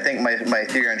it's I think my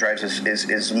theory on drives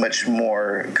is much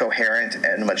more coherent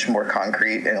and much more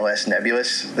concrete and less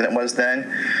nebulous than it was then.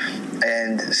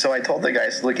 And so I told the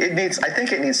guys, look, I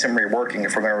think it needs some reworking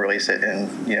if we're going to release it in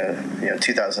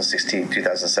 2016,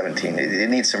 2017. It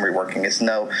needs some reworking.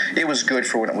 It was good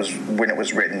for when it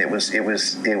was written. It was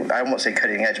I won't say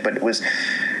cutting edge, but it was.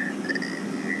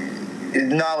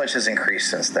 Knowledge has increased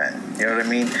since then. You know what I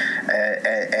mean?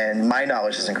 And my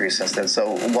knowledge has increased since then.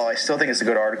 So while I still think it's a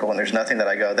good article and there's nothing that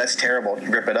I go, that's terrible,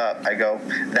 rip it up, I go,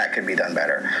 that could be done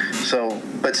better. So,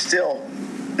 but still,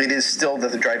 it is still the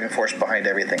driving force behind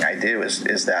everything I do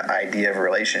is that idea of a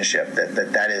relationship.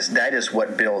 That is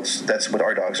what builds, that's what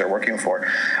our dogs are working for.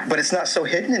 But it's not so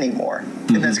hidden anymore.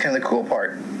 And that's kind of the cool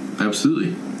part.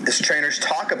 Absolutely. These trainers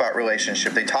talk about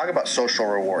relationship. They talk about social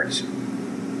rewards.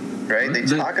 Right? They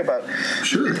talk about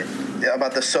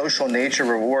about the social nature of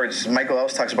rewards. Michael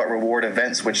Ellis talks about reward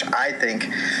events, which I think,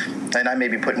 and I may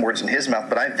be putting words in his mouth,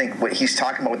 but I think what he's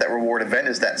talking about with that reward event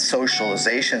is that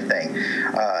socialization thing.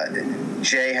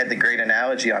 Jay had the great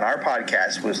analogy on our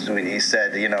podcast was when he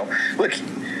said, look,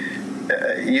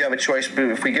 you have a choice.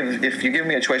 If you give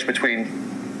me a choice between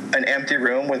an empty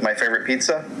room with my favorite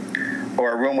pizza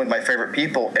or a room with my favorite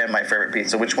people and my favorite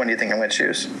pizza, which one do you think I'm going to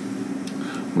choose?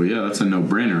 Well, yeah, that's a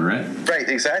no-brainer, right? Right,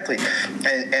 exactly.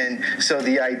 And so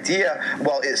the idea,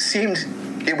 well,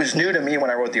 it was new to me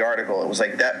when I wrote the article. It was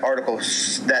like that article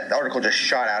just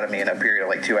shot out of me in a period of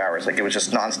like 2 hours. Like it was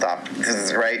just nonstop,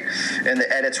 right? And the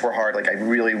edits were hard. Like I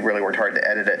really, really worked hard to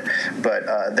edit it. But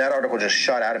that article just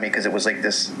shot out of me because it was like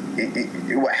this.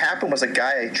 What happened was a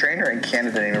trainer in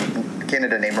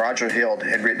Canada named Roger Hild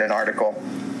had written an article.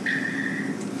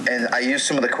 And I used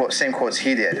some of the same quotes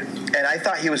he did. And I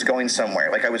thought he was going somewhere.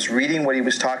 Like I was reading what he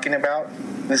was talking about.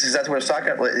 This is exactly what I was talking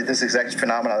about. This exact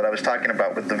phenomenon that I was talking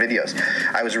about with the videos.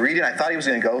 I was reading. I thought he was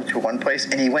going to go to one place,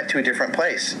 and he went to a different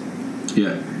place.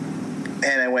 Yeah.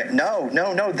 And I went,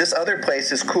 no, this other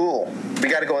place is cool. We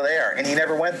got to go there. And he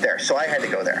never went there, so I had to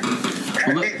go there.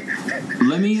 Well,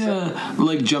 let me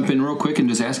jump in real quick and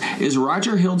just ask: is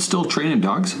Roger Hild still training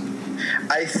dogs?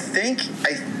 I think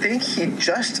he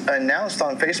just announced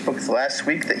on Facebook last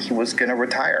week that he was going to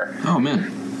retire. Oh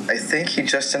man! I think he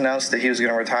just announced that he was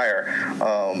going to retire,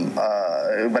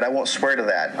 but I won't swear to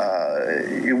that.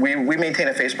 We maintain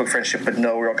a Facebook friendship, but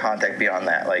no real contact beyond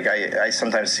that. Like I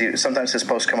sometimes his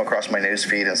posts come across my news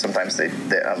feed, and sometimes they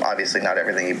obviously not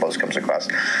everything he posts comes across.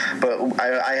 But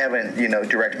I haven't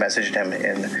direct messaged him,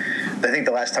 and I think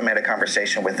the last time I had a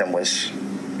conversation with him was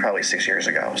probably 6 years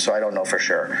ago. So I don't know for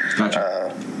sure.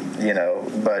 Gotcha.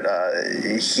 But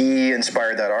he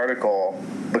inspired that article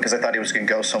because I thought he was going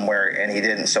to go somewhere and he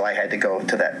didn't, so I had to go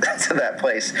to that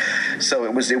place. So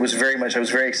it was very much. I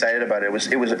was very excited about it.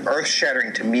 It was earth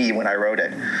shattering to me when I wrote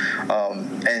it,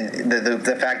 and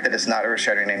the fact that it's not earth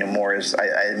shattering anymore is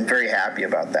I'm very happy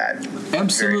about that.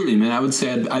 Absolutely, man. I would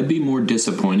say I'd be more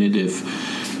disappointed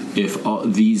if all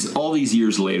these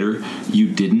years later you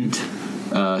didn't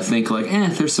think like,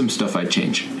 there's some stuff I'd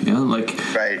change.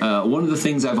 Right. One of the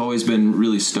things I've always been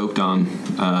really stoked on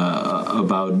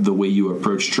about the way you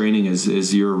approach training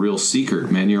is you're a real seeker,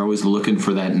 man. You're always looking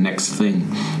for that next thing.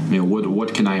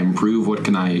 What can I improve? What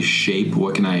can I shape?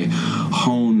 What can I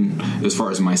hone as far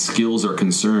as my skills are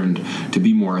concerned to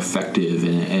be more effective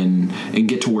and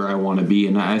get to where I want to be?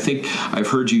 And I think I've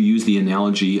heard you use the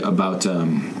analogy about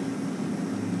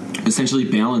essentially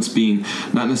balance being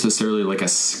not necessarily like a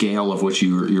scale of which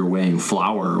you're weighing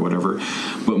flour or whatever,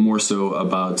 but more so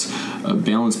about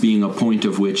balance being a point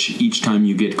of which each time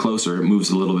you get closer, it moves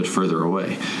a little bit further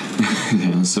away.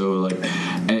 So like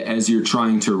as you're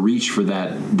trying to reach for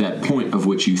that point of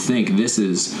which you think this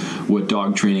is what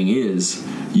dog training is,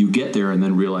 you get there and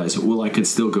then realize, well, I could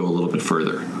still go a little bit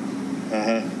further.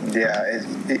 Mm-hmm. Yeah,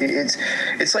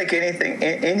 it's like anything.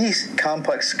 Any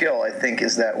complex skill, I think,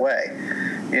 is that way.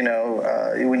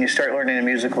 When you start learning a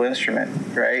musical instrument,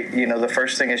 right? The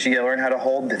first thing is you got to learn how to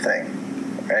hold the thing,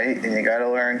 right? And you got to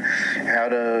learn how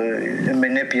to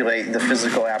manipulate the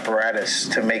physical apparatus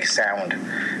to make sound.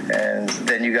 And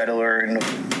then you got to learn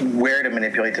where to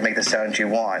manipulate to make the sound you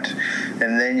want.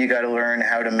 And then you got to learn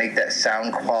how to make that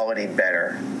sound quality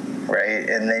better, right?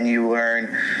 And then you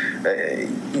learn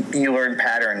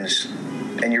patterns,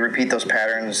 and you repeat those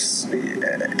patterns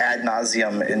ad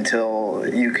nauseum until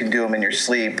you can do them in your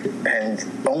sleep. And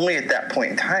only at that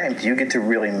point in time do you get to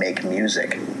really make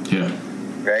music. Yeah.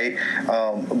 Right?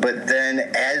 But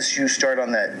then as you start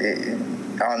on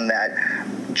that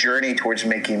journey towards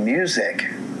making music,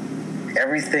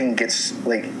 everything gets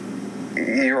like,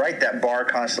 you're right, that bar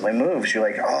constantly moves. You're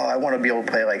like, oh, I want to be able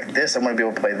to play like this. I want to be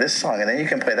able to play this song. And then you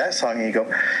can play that song and you go,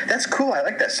 that's cool. I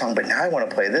like that song, but now I want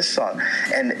to play this song.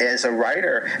 And as a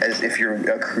writer, as if you're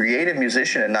a creative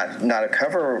musician and not a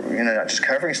cover, not just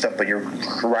covering stuff, but you're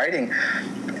writing,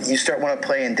 you start want to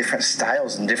play in different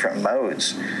styles and different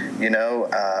modes. You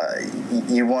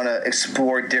want to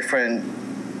explore different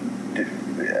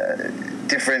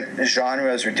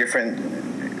genres or different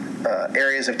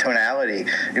areas of tonality.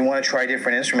 You want to try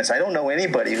different instruments. I don't know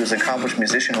anybody who's an accomplished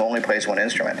musician who only plays one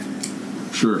instrument.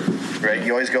 Sure. Right.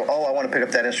 You always go, oh, I want to pick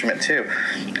up that instrument too,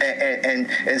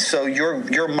 and so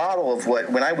your model of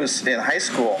when I was in high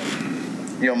school,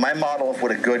 my model of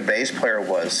what a good bass player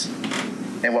was,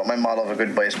 and what my model of a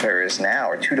good bass player is now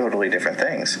are two totally different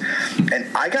things. And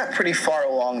I got pretty far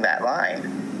along that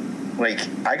line.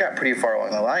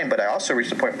 But I also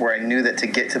reached a point where I knew that to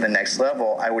get to the next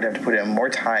level, I would have to put in more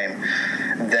time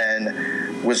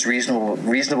than was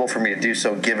reasonable for me to do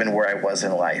so, given where I was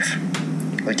in life.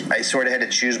 I sort of had to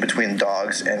choose between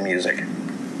dogs and music.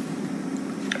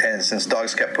 And since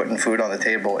dogs kept putting food on the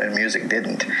table and music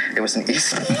didn't, it was an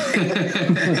easy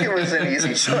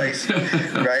choice,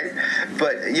 right?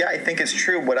 But yeah, I think it's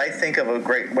true. What I think of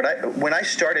when I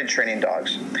started training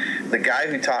dogs, the guy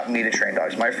who taught me to train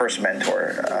dogs, my first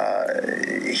mentor,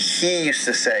 he used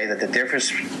to say that the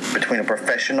difference between a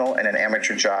professional and an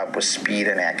amateur job was speed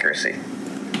and accuracy.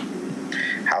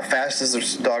 How fast does the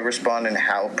dog respond and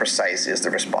how precise is the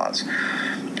response?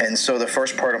 And so the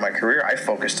first part of my career, I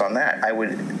focused on that. I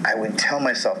would tell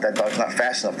myself that dog's not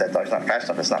fast enough, that dog's not fast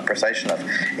enough, it's not precise enough,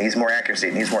 it needs more accuracy.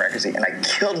 And I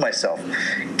killed myself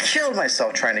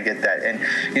trying to get that. And,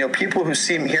 people who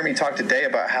hear me talk today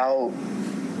about how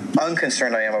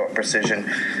unconcerned I am about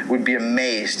precision would be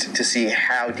amazed to see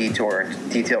how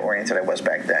detail-oriented I was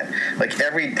back then. Like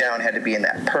every down had to be in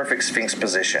that perfect Sphinx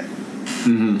position.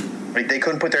 Mm-hmm. Like they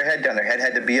couldn't put their head down. Their head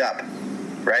had to be up,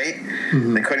 right?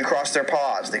 Mm-hmm. They couldn't cross their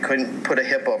paws. They couldn't put a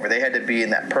hip over. They had to be in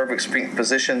that perfect Sphinx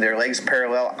position, their legs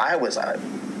parallel. I was a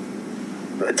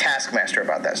taskmaster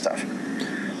about that stuff.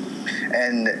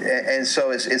 And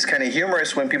so it's kind of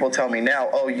humorous when people tell me now,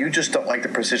 oh, you just don't like the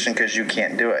precision because you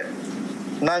can't do it.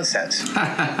 Nonsense.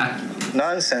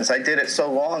 Nonsense. I did it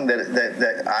so long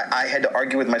that I had to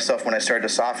argue with myself when I started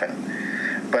to soften.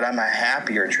 But I'm a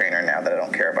happier trainer now that I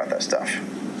don't care about that stuff.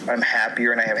 I'm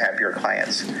happier and I have happier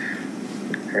clients.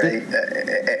 Right?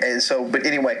 And so, but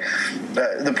anyway,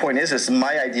 the point is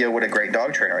my idea of what a great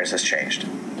dog trainer is has changed.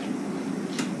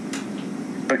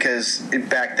 Because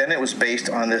back then it was based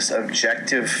on this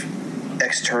objective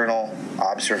external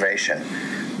observation,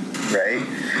 right?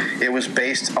 It was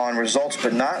based on results,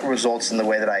 but not results in the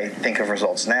way that I think of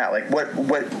results now. Like what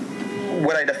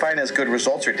I define as good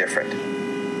results are different.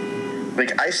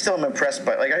 Like, I still am impressed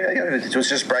by, like, I was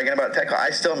just bragging about Tekla. I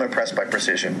still am impressed by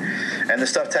precision. And the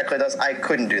stuff Tekla does, I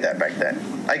couldn't do that back then.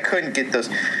 I couldn't get those.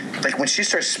 Like, when she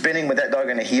starts spinning with that dog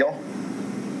in a heel,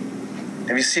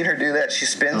 have you seen her do that? She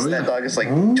spins, and that dog is, like,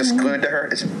 just glued to her.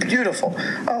 It's beautiful.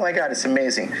 Oh, my God, it's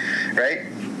amazing, right?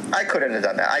 I couldn't have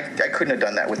done that. I couldn't have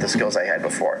done that with the skills I had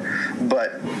before.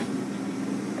 But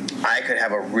I could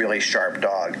have a really sharp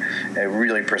dog, and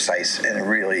really precise and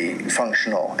really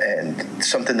functional, and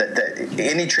something that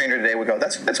any trainer today would go,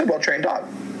 that's a well-trained dog,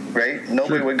 right?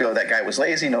 Nobody would go, that guy was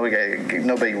lazy.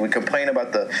 Nobody would complain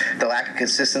about the lack of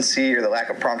consistency or the lack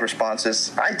of prompt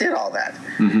responses. I did all that.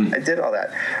 I did all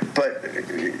that. But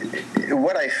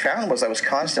what I found was I was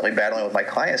constantly battling with my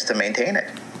clients to maintain it.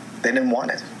 They didn't want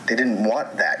it. They didn't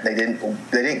want that. They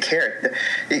didn't care.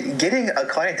 Getting a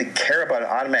client to care about an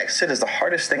automatic sit is the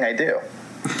hardest thing I do.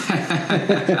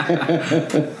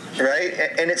 Right?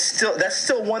 And that's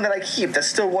still one that I keep. That's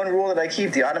still one rule that I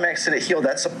keep. The automatic sit at heel,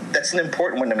 that's an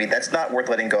important one to me. That's not worth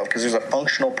letting go of because there's a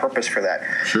functional purpose for that.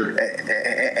 Sure.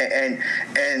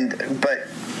 But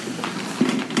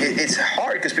it's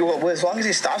hard because people go, well, as long as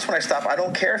he stops when I stop, I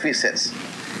don't care if he sits.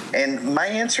 And my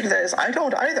answer to that is I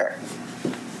don't either.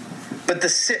 But the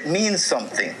sit means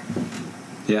something.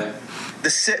 Yeah. The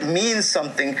sit means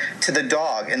something to the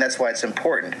dog, and that's why it's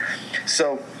important.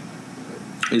 So,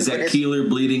 is that Keeler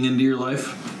bleeding into your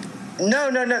life? No.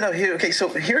 Okay, so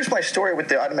here's my story with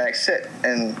the automatic sit,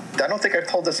 and I don't think I've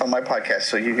told this on my podcast,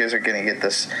 so you guys are going to get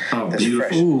this. Oh, this beautiful!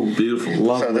 Fresh. Ooh, beautiful!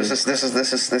 Lovely. So this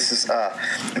is.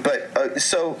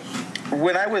 So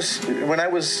when I was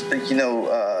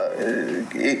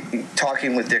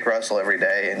talking with Dick Russell every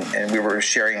day, and we were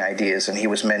sharing ideas, and he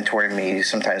was mentoring me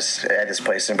sometimes at his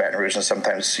place in Baton Rouge, and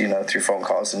sometimes through phone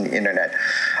calls and the internet.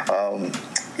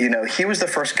 He was the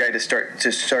first guy to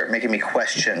start making me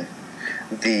question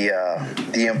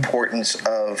the importance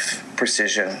of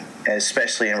precision,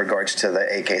 especially in regards to the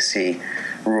AKC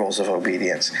rules of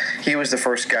obedience. He was the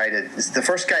first guy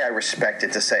I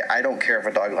respected to say, I don't care if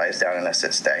a dog lies down in a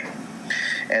sit stay.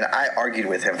 And I argued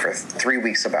with him for 3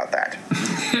 weeks about that.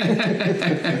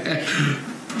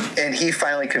 And he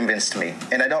finally convinced me.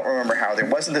 And I don't remember how. There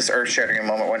wasn't this earth-shattering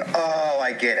moment when, oh,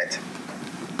 I get it.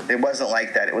 It wasn't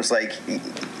like that. It was like,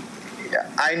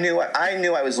 I knew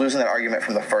I was losing that argument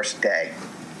from the first day.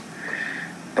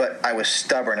 But I was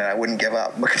stubborn and I wouldn't give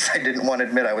up because I didn't want to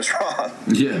admit I was wrong.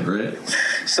 Yeah, right.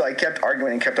 So I kept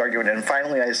arguing, and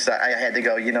finally I had to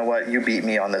go, you know what, you beat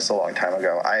me on this a long time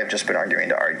ago. I have just been arguing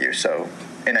to argue. So,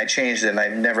 and I changed it, and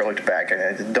I've never looked back, and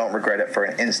I don't regret it for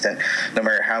an instant, no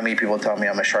matter how many people tell me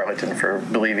I'm a charlatan for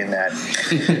believing that.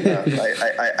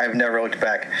 I've never looked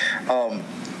back.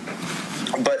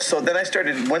 But so then I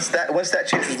started, once that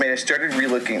change was made, I started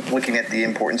looking at the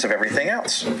importance of everything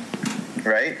else.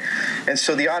 Right? And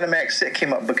so the automatic sit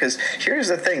came up because here's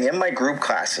the thing. In my group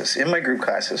classes,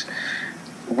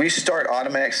 we start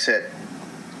automatic sit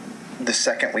the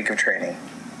second week of training.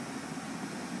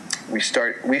 We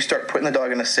start putting the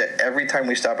dog in a sit every time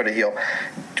we stop at a heel.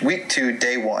 Week 2,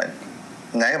 day 1.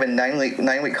 And I have a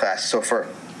 9-week class. So for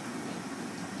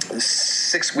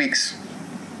 6 weeks,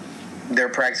 they're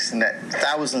practicing that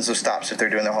thousands of stops if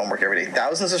they're doing their homework every day.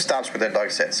 Thousands of stops where their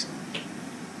dog sits.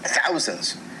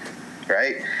 Thousands.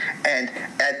 Right? And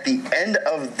at the end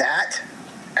of that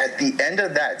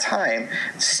time,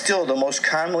 still the most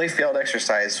commonly failed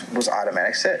exercise was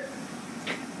automatic sit.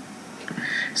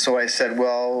 So I said,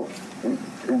 well,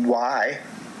 why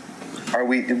are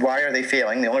they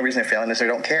failing? The only reason they're failing is they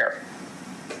don't care.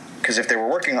 Because if they were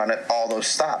working on it, all those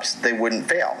stops, they wouldn't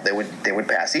fail. They would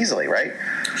pass easily, right?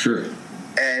 Sure.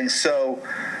 And so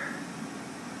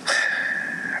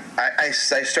I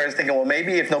started thinking, well,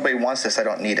 maybe if nobody wants this, I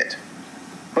don't need it.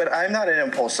 But I'm not an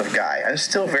impulsive guy. I'm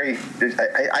still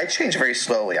I change very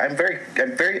slowly. I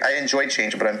enjoy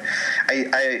change, but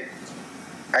I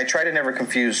try to never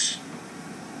confuse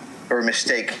or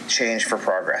mistake change for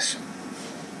progress.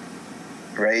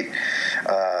 Right?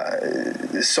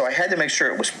 So I had to make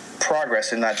sure it was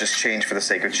progress and not just change for the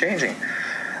sake of changing.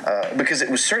 Because it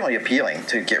was certainly appealing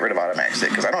to get rid of automatic sit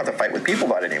because I don't have to fight with people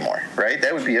about it anymore, right?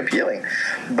 That would be appealing.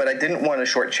 But I didn't want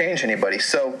to shortchange anybody.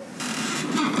 So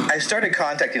I started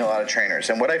contacting a lot of trainers,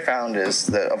 and what I found is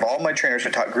that of all my trainers who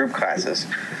taught group classes,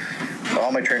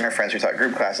 all my trainer friends who taught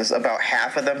group classes, about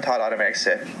half of them taught automatic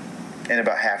sit, and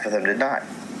about half of them did not.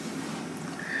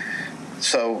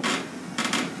 So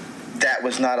that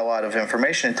was not a lot of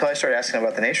information until I started asking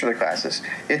about the nature of the classes.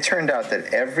 It turned out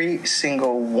that every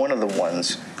single one of the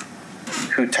ones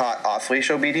who taught off-leash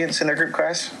obedience in their group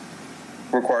class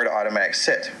required automatic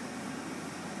sit.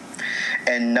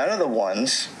 And none of the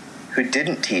ones who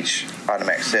didn't teach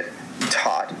automatic sit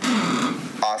taught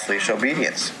off-leash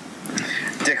obedience.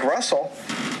 Dick Russell,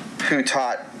 who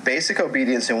taught basic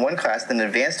obedience in one class, then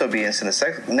advanced obedience in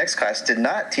the next class, did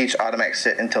not teach automatic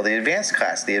sit until the advanced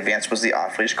class. The advanced was the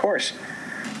off-leash course.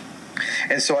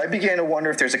 And so I began to wonder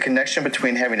if there's a connection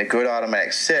between having a good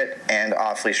automatic sit and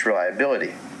off-leash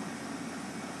reliability.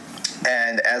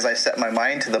 And as I set my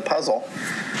mind to the puzzle,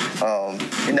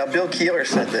 now Bill Keeler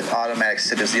said that automatic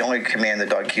sit is the only command the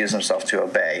dog cues himself to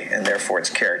obey, and therefore its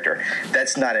character.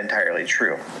 That's not entirely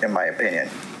true, in my opinion.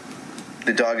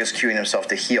 The dog is cueing himself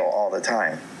to heel all the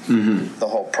time. Mm-hmm. The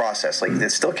whole process, like,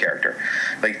 it's still character.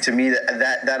 Like, to me,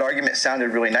 that argument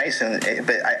sounded really nice,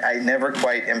 but I never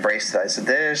quite embraced it. I said,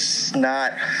 that's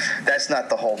not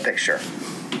the whole picture.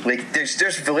 Like,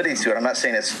 there's validity to it. I'm not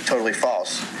saying it's totally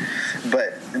false,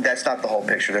 but that's not the whole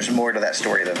picture. There's more to that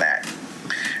story than that,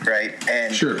 right?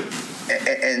 And sure.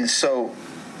 And so,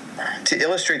 to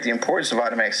illustrate the importance of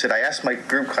automatic sit, I asked my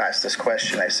group class this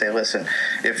question. I say, listen,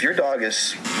 if your dog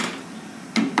is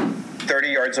 30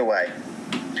 yards away,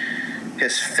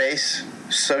 his face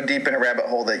so deep in a rabbit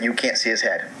hole that you can't see his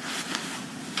head,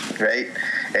 right?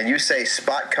 And you say,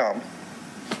 Spot, come,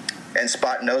 and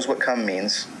Spot knows what come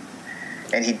means,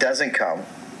 and he doesn't come,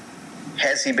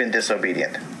 has he been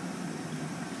disobedient?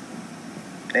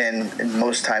 And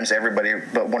most times everybody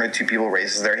but one or two people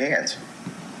raises their hands.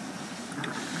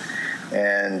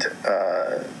 And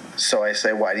so I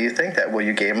say, why do you think that? Well,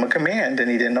 you gave him a command and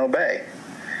he didn't obey.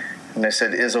 And I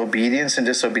said, is obedience and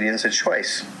disobedience a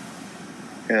choice?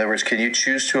 In other words, can you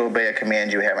choose to obey a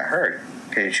command you haven't heard?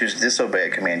 Can you choose to disobey a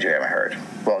command you haven't heard?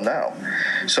 Well, no.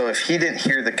 So if he didn't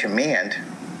hear the command,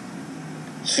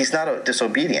 he's not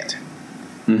disobedient.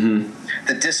 Mm-hmm.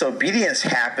 The disobedience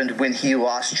happened when he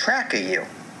lost track of you.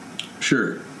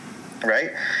 Sure.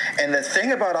 Right? And the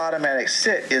thing about automatic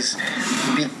sit is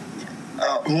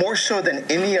more so than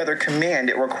any other command,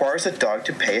 it requires a dog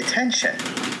to pay attention.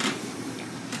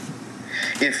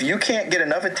 If you can't get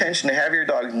enough attention to have your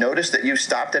dog notice that you've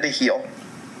stopped at a heel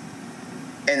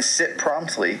and sit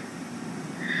promptly,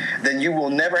 then you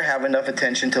will never have enough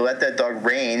attention to let that dog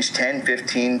range 10,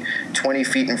 15, 20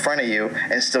 feet in front of you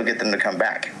and still get them to come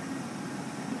back.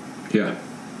 Yeah.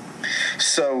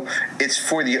 So it's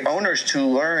for the owners to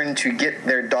learn to get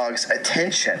their dog's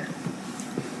attention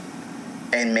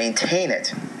and maintain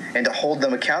it and to hold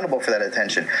them accountable for that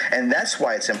attention. And that's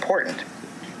why it's important.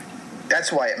 That's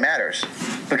why it matters,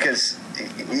 because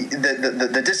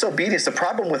the disobedience, the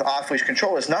problem with off-leash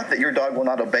control is not that your dog will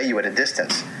not obey you at a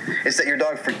distance. It's that your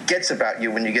dog forgets about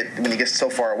you when he gets so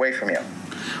far away from you.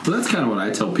 Well, that's kind of what I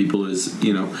tell people is,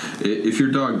 if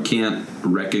your dog can't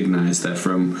recognize that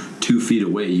from 2 feet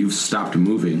away you've stopped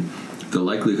moving, the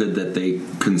likelihood that they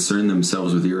concern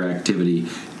themselves with your activity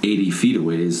 80 feet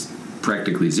away is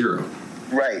practically zero.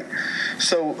 Right.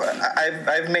 So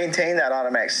I've maintained that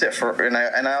automatic sit and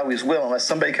I always will, unless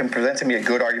somebody can present to me a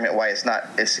good argument why it's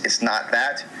not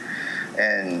that.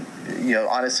 And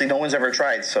honestly, no one's ever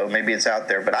tried, so maybe it's out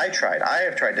there. But I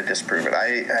have tried to disprove it.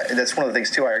 That's one of the things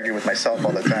too. I argue with myself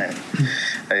all the time.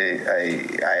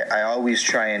 I always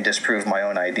try and disprove my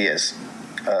own ideas,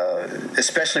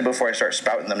 especially before I start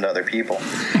spouting them to other people.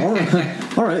 All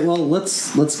right. Well,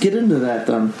 let's get into that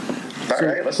then. All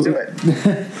right, let's do it.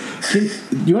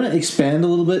 Do you want to expand a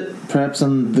little bit, perhaps,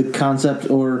 on the concept,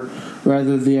 or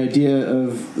rather the idea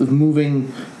of moving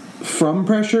from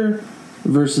pressure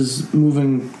versus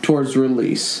moving towards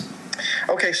release?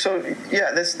 Okay, so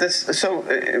yeah,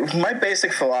 my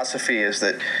basic philosophy is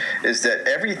that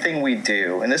everything we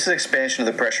do, and this is an expansion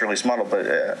of the pressure release model, but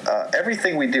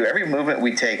everything we do, every movement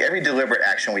we take, every deliberate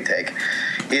action we take,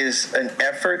 is an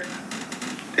effort.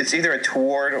 It's either a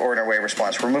toward or an away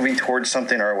response. We're moving towards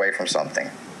something or away from something,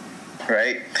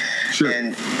 right? Sure.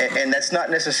 And that's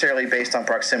not necessarily based on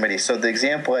proximity. So the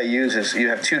example I use is you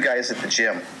have two guys at the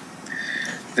gym.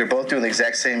 They're both doing the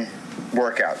exact same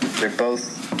workout. They're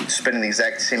both spending the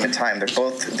exact same time. They're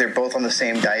both on the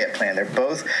same diet plan. They're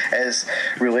both as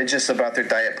religious about their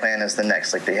diet plan as the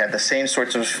next. Like, they have the same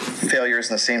sorts of failures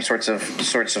and the same sorts of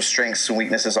strengths and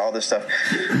weaknesses, all this stuff.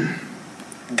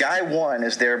 Guy 1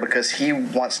 is there because he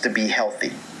wants to be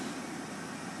healthy.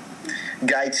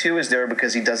 Guy 2 is there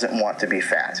because he doesn't want to be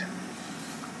fat.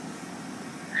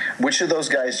 Which of those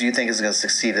guys do you think is going to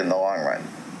succeed in the long run?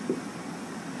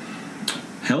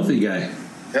 Healthy guy.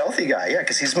 Healthy guy, yeah,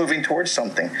 because he's moving towards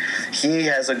something. He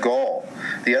has a goal.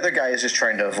 The other guy is just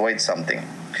trying to avoid something.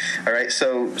 All right,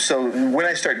 so when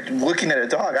I start looking at a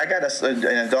dog, I got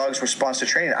a dog's response to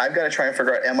training. I've got to try and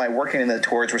figure out, am I working in the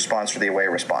towards response or the away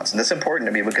response? And that's important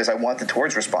to me because I want the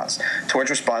towards response. Towards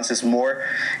response is more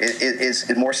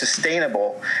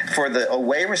sustainable. For the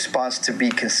away response to be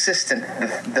consistent,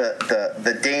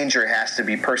 the danger has to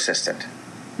be persistent.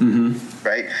 Mm-hmm.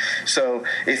 Right? So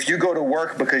if you go to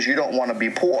work because you don't want to be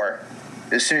poor,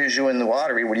 as soon as you win the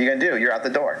lottery, what are you going to do? You're out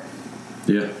the door.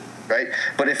 Yeah. Right?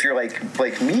 But if you're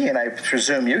like me, and I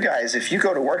presume you guys, if you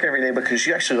go to work every day because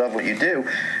you actually love what you do,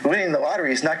 winning the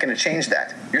lottery is not going to change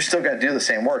that. You're still going to do the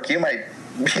same work. You might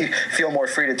feel more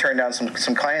free to turn down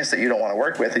some clients that you don't want to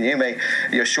work with, and you may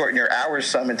shorten your hours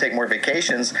some and take more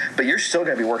vacations, but you're still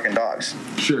going to be working dogs.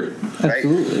 Sure. Right?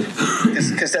 Absolutely.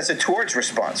 Because that's a towards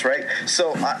response, right?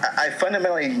 So I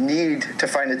fundamentally need to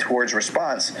find a towards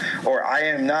response, or I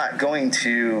am not going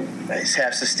to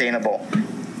have sustainable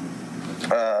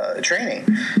training.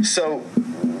 So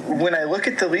when I look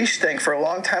at the leash thing, for a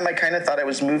long time I kind of thought I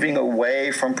was moving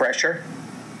away from pressure.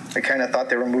 I kind of thought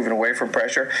they were moving away from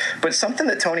pressure. But something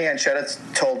that Tony Anchetta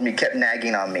told me kept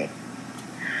nagging on me.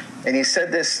 And he said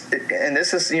this, and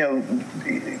this is,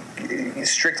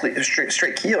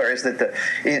 straight Keeler, is that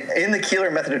in the Keeler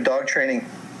method of dog training,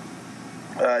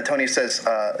 Tony says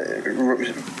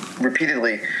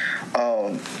repeatedly,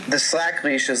 the slack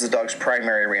leash is the dog's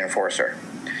primary reinforcer.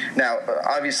 Now,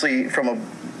 obviously, from a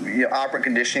operant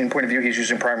conditioning point of view, he's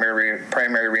using primary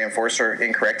reinforcer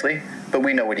incorrectly, but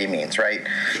we know what he means, right?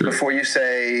 Sure. Before you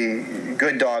say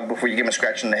good dog, before you give him a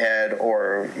scratch in the head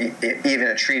or even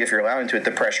a treat, if you're allowing to it,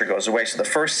 the pressure goes away. So the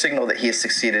first signal that he has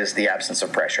succeeded is the absence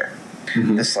of pressure,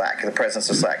 the slack, the presence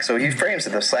of slack. So he frames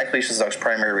that the slack leash is the dog's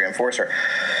primary reinforcer.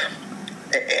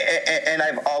 And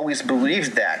I've always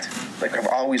believed that.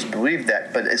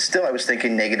 But still I was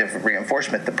thinking negative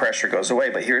reinforcement, the pressure goes away.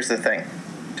 But here's the thing.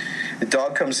 The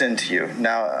dog comes into you.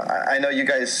 Now, I know you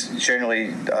guys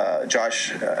generally,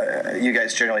 Josh, you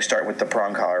guys generally start with the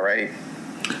prong collar, right?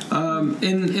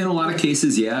 In a lot of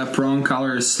cases, yeah. Prong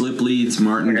collars, slip leads,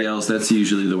 martingales, that's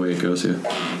usually the way it goes, yeah.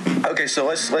 Okay, so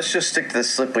let's just stick to the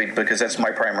slip lead because that's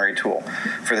my primary tool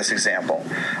for this example.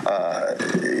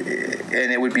 And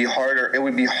it would be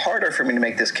harder for me to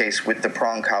make this case with the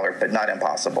prong collar, but not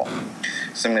impossible.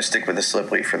 So I'm going to stick with the slip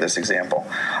lead for this example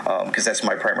because that's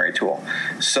my primary tool.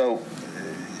 So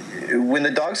when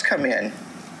the dogs come in,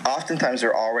 oftentimes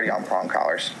they're already on prong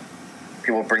collars.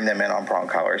 People bring them in on prong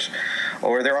collars,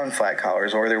 or they're on flat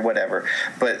collars, or they're whatever.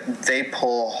 But they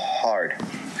pull hard.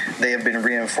 They have been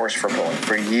reinforced for pulling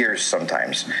for years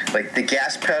sometimes. Like the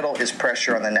gas pedal is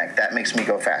pressure on the neck. That makes me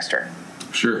go faster.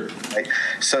 Sure. Right?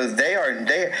 So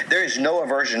there is no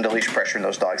aversion to leash pressure in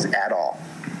those dogs at all.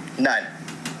 None.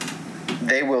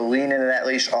 They will lean into that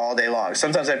leash all day long.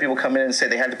 Sometimes I have people come in and say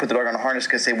they have to put the dog on a harness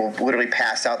because they will literally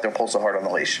pass out. They'll pull so hard on the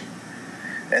leash.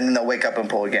 And then they'll wake up and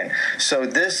pull again. So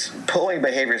this pulling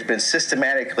behavior has been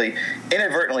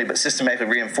inadvertently, but systematically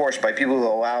reinforced by people who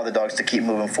allow the dogs to keep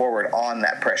moving forward on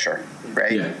that pressure,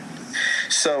 right? Yeah.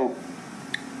 So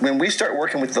when we start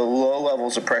working with the low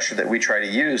levels of pressure that we try to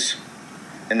use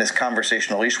in this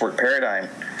conversational leash work paradigm,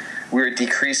 we're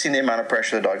decreasing the amount of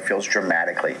pressure the dog feels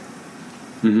dramatically.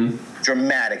 Mm-hmm.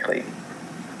 Dramatically.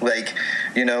 Like,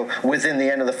 within the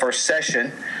end of the first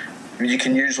session, you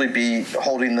can usually be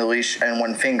holding the leash in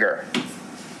one finger,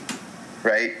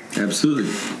 right?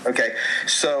 Absolutely. Okay,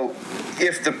 so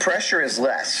if the pressure is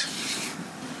less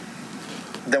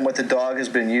than what the dog has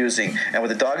been using, and what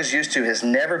the dog is used to has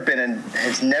never been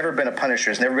a punisher,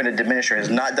 has never been a diminisher,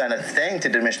 has not done a thing to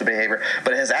diminish the behavior,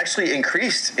 but has actually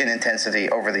increased in intensity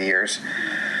over the years,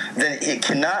 then it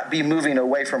cannot be moving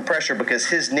away from pressure because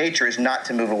his nature is not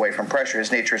to move away from pressure. His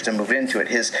nature is to move into it.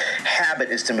 His habit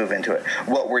is to move into it.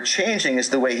 What we're changing is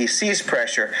the way he sees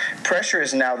pressure. Pressure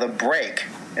is now the brake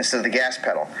instead of the gas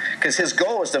pedal because his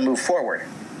goal is to move forward.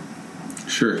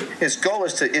 Sure. His goal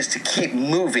is to keep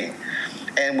moving.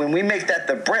 And when we make that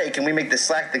the brake and we make the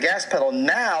slack the gas pedal,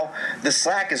 now the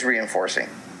slack is reinforcing.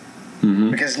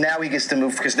 Mm-hmm. Because now he gets to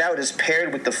move, because now it is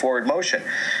paired with the forward motion.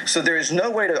 So there is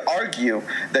no way to argue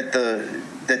that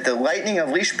the lightening of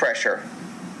leash pressure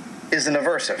is an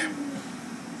aversive.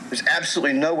 There's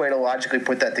absolutely no way to logically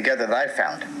put that together that I've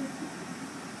found.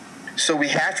 So we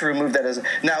have to remove that as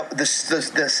now the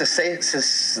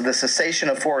cessation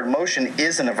of forward motion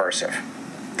is an aversive,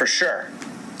 for sure.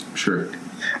 Sure.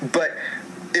 But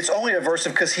it's only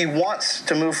aversive because he wants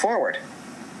to move forward.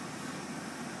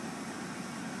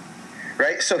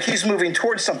 Right? So he's moving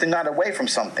towards something, not away from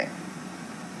something.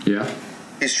 Yeah.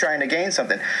 He's trying to gain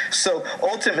something. So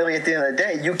ultimately, at the end of the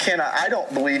day, I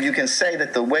don't believe you can say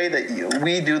that the way that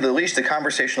we do the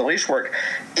conversational leash work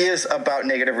is about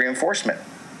negative reinforcement.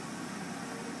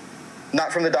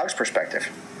 Not from the dog's perspective.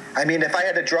 I mean, if I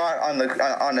had to draw it on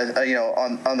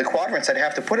the quadrants, I'd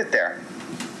have to put it there.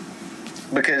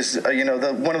 Because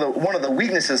one of the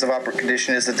weaknesses of operant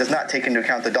conditioning is it does not take into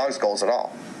account the dog's goals at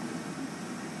all.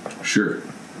 Sure.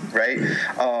 Right?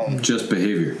 Just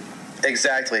behavior.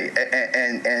 Exactly,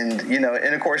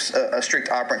 and of course, a strict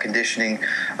operant conditioning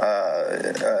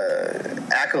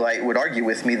acolyte would argue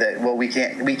with me that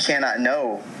we cannot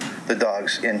know the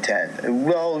dog's intent.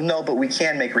 Well, no, but we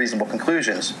can make reasonable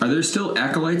conclusions. Are there still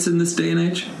acolytes in this day and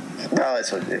age? Well, it's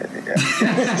sure they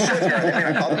may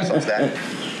not call themselves that,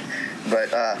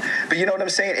 but you know what I'm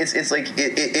saying? It's like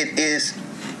it is.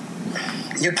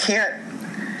 You can't.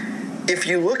 If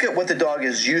you look at what the dog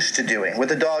is used to doing, with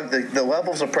the dog, the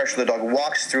levels of pressure the dog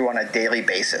walks through on a daily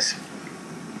basis,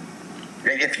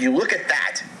 if you look at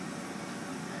that,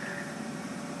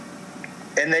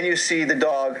 and then you see the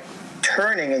dog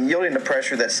turning and yielding to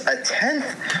pressure that's a tenth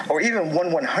or even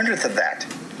 1/100th of that,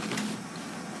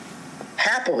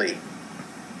 happily,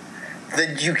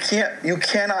 then you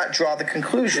cannot draw the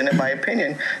conclusion, in my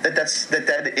opinion, that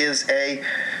is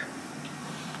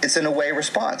it's an away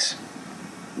response.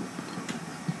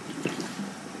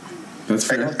 That's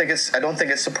fair. I don't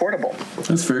think it's supportable.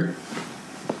 That's fair.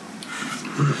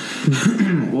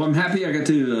 Well, I'm happy I got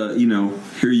to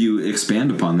hear you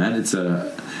expand upon that.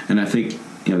 And I think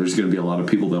there's going to be a lot of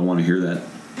people that want to hear that.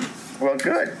 Well,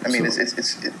 good. I mean,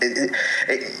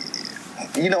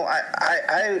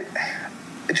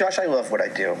 Josh, I love what I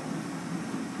do.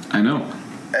 I know.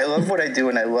 I love what I do,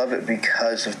 and I love it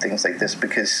because of things like this.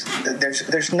 Because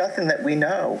there's nothing that we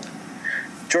know.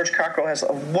 George Cockrell has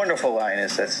a wonderful line. It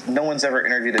says, "No one's ever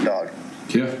interviewed a dog."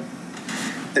 Yeah.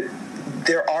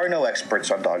 There are no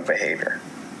experts on dog behavior,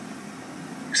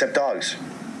 except dogs.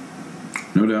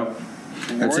 No doubt.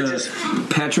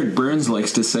 Patrick Burns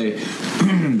likes to say,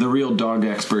 the real dog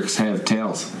experts have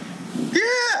tails.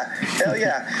 Yeah, hell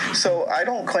yeah. So I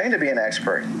don't claim to be an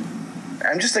expert.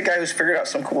 I'm just a guy who's figured out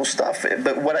some cool stuff.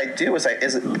 But what I do is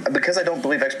because I don't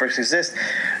believe experts exist,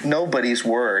 nobody's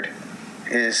word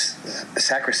is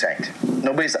sacrosanct.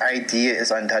 Nobody's idea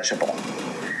is untouchable.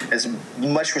 As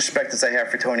much respect as I have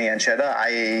for Tony Anchetta,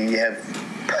 I have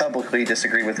publicly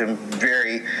disagreed with him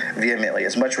very vehemently.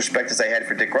 As much respect as I had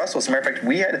for Dick Russell. As a matter of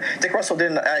fact, Dick Russell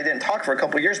I didn't talk for a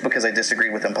couple of years because I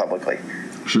disagreed with him publicly.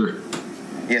 Sure.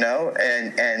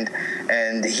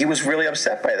 And he was really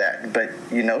upset by that. But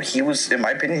he was, in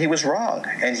my opinion, he was wrong,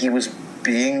 and he was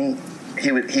being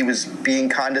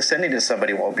condescending to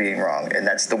somebody while being wrong, and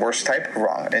that's the worst type of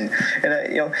wrong. And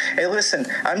hey, listen,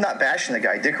 I'm not bashing the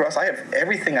guy, Dick Russell. I have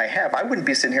everything I have. I wouldn't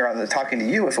be sitting here talking to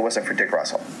you if it wasn't for Dick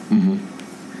Russell. Mm-hmm.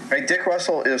 Right? Dick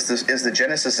Russell is the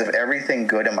genesis of everything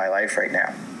good in my life right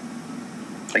now.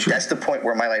 Like, sure. That's the point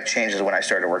where my life changes when I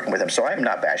started working with him. So I'm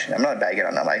not bashing him. I'm not bagging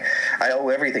on him. I owe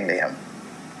everything to him.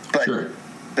 But sure.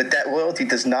 But that loyalty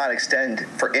does not extend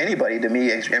for anybody to me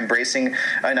embracing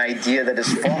an idea that is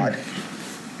flawed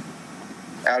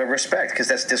out of respect, because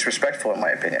that's disrespectful in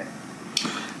my opinion.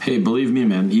 Hey, believe me,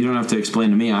 man, you don't have to explain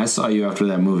to me. I saw you after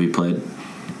that movie played.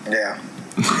 Yeah.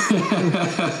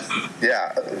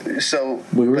 Yeah. So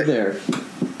we were there.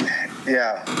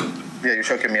 Yeah. Yeah, you're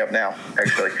choking me up now,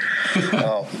 actually.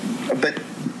 But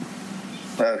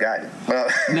oh God.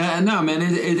 No, man.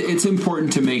 It's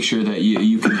important to make sure that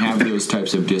you can have those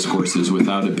types of discourses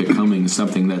without it becoming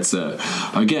something that's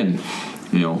again,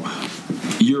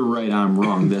 you're right, I'm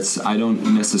wrong. I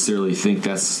don't necessarily think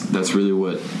that's really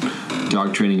what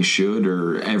dog training should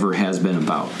or ever has been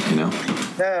about. No.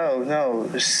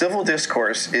 Civil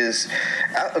discourse is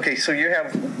okay. So you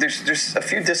have there's a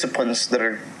few disciplines that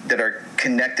are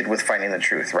connected with finding the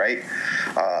truth, right?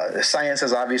 Science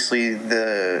is obviously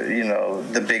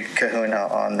the big kahuna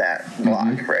on that block,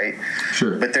 mm-hmm. right?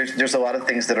 Sure. But there's a lot of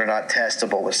things that are not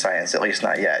testable with science, at least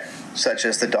not yet, such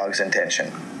as the dog's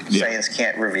intention. Yeah. Science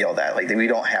can't reveal that. Like, we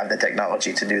don't have the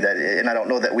technology to do that, and I don't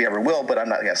know that we ever will. But I'm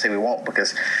not going to say we won't,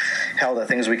 because hell, the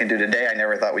things we can do today, I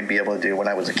never thought we'd be able to do when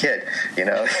I was a kid.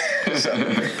 So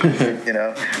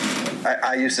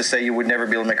I used to say you would never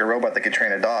be able to make a robot that could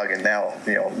train a dog, and now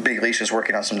Big Leash is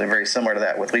working on something very similar to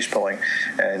that with leash pulling,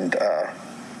 and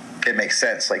it makes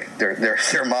sense. Like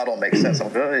their model makes sense.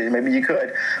 I'm like, maybe you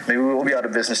could. Maybe we'll be out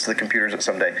of business to the computers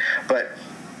someday. But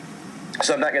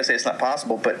so I'm not going to say it's not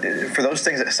possible. But for those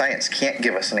things that science can't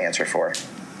give us an answer for,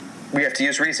 we have to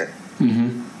use reason,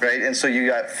 mm-hmm. right? And so you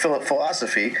got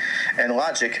philosophy and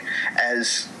logic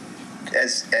as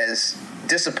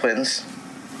disciplines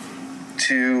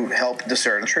to help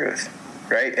discern truth.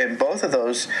 right? And both of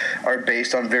those are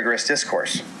based on vigorous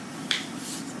discourse.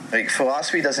 Like,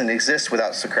 philosophy doesn't exist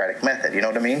without Socratic method. You know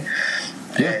what I mean?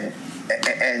 Yeah.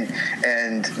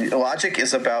 And logic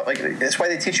is about, like, that's why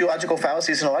they teach you logical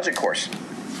fallacies in a logic course,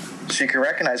 so you can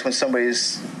recognize when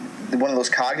somebody's one of those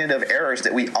cognitive errors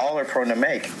that we all are prone to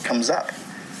make comes up.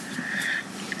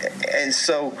 And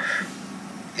so,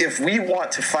 if we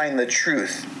want to find the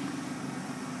truth,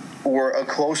 or a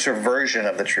closer version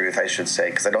of the truth, I should say,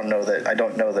 because I don't know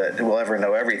that we'll ever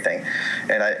know everything,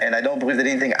 and I don't believe that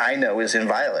anything I know is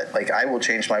inviolate. Like, I will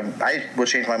change my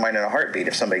mind in a heartbeat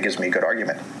if somebody gives me a good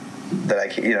argument that I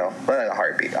can, not in a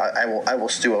heartbeat. I will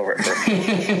stew over it for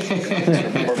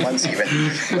 4 months even.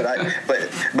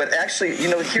 But actually,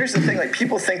 here's the thing. Like,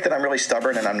 people think that I'm really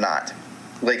stubborn, and I'm not.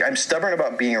 Like, I'm stubborn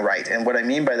about being right, and what I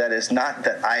mean by that is not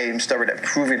that I am stubborn at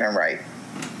proving I'm right.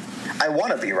 I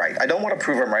want to be right. I don't want to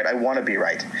prove I'm right. I want to be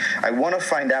right. I want to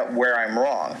find out where I'm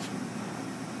wrong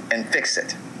and fix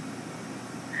it.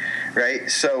 Right?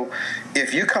 So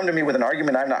if you come to me with an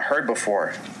argument I've not heard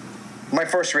before, my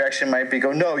first reaction might be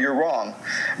go, no, you're wrong.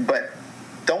 But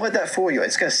don't let that fool you.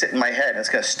 It's going to sit in my head, and it's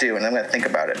going to stew, and I'm going to think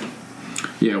about it.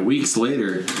 Yeah, weeks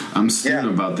later, I'm stewing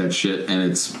about that shit, and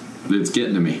it's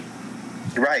getting to me.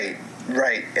 Right.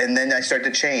 And then I start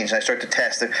to change. I start to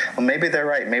test. Well, maybe they're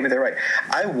right. Maybe they're right.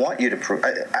 I want you to prove.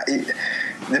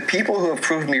 The people who have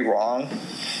proved me wrong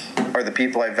are the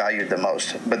people I valued the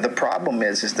most. But the problem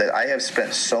is that I have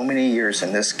spent so many years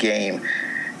in this game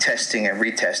testing and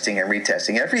retesting and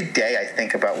retesting. Every day I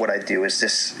think about what I do and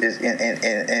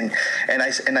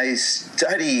I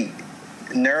study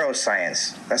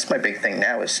neuroscience. That's my big thing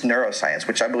now, is neuroscience,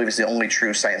 which I believe is the only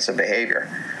true science of behavior.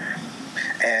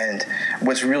 And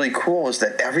what's really cool is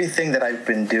that everything that I've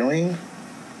been doing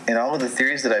and all of the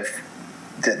theories that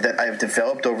I've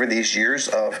developed over these years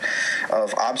of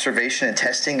observation and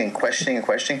testing and questioning,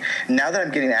 now that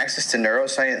I'm getting access to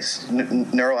neuroscience,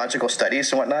 neurological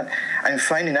studies and whatnot, I'm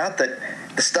finding out that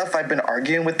the stuff I've been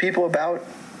arguing with people about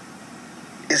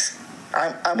is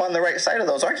I'm on the right side of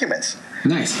those arguments.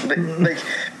 Nice. Like,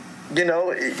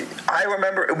 I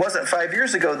remember it wasn't 5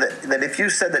 years ago that if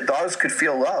you said that dogs could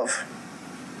feel love,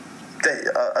 that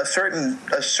a certain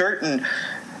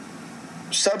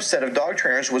subset of dog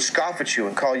trainers would scoff at you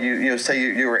and call you, say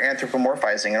you were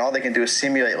anthropomorphizing, and all they can do is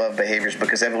simulate love behaviors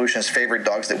because evolution has favored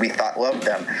dogs that we thought loved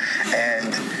them.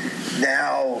 And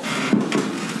now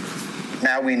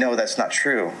we know that's not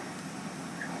true.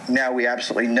 Now we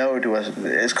absolutely know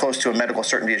as close to a medical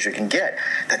certainty as you can get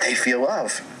that they feel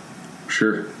love.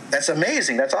 Sure. That's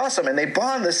amazing. That's awesome. And they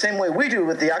bond the same way we do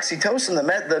with the oxytocin.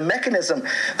 The mechanism,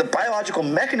 the biological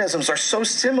mechanisms are so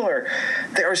similar.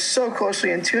 They are so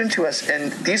closely in tune to us.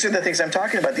 And these are the things I'm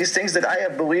talking about. These things that I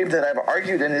have believed, that I've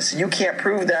argued, and it's, you can't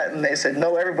prove that. And they said,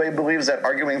 no, everybody believes that,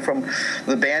 arguing from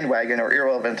the bandwagon or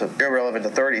irrelevant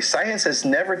authority. Behaviorists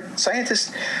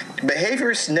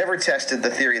never tested the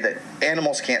theory that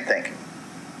animals can't think.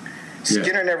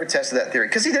 Skinner never tested that theory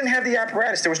because he didn't have the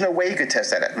apparatus. There was no way he could test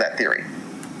that theory.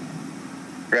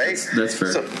 Right? That's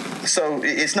fair. So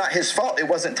it's not his fault. It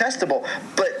wasn't testable.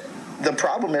 But the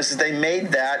problem is they made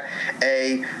that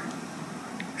a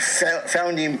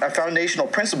foundational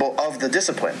principle of the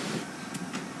discipline.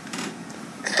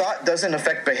 Thought doesn't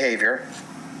affect behavior.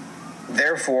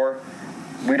 Therefore,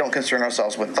 we don't concern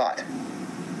ourselves with thought.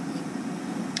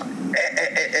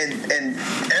 And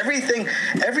every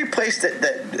place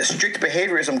that strict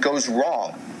behaviorism goes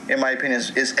wrong, in my opinion,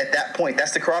 is at that point.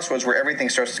 That's the crossroads where everything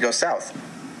starts to go south.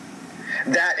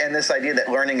 That and this idea that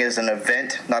learning is an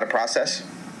event, not a process.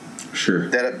 Sure.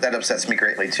 That upsets me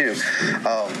greatly too.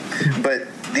 But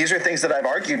these are things that I've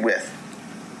argued with.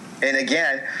 And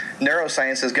again,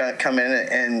 neuroscience is going to come in,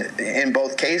 and in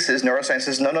both cases, neuroscience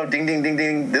says, no, ding, ding, ding,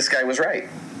 ding, this guy was right.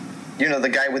 The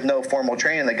guy with no formal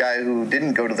training, the guy who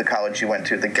didn't go to the college you went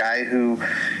to, the guy who,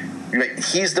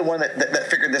 he's the one that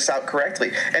figured this out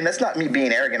correctly. And that's not me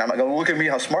being arrogant. I'm not going, look at me,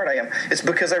 how smart I am. It's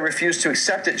because I refuse to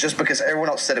accept it just because everyone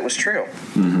else said it was true.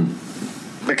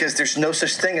 Mm-hmm. Because there's no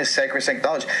such thing as sacrosanct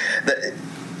knowledge.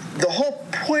 The whole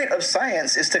point of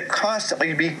science is to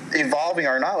constantly be evolving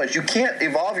our knowledge. You can't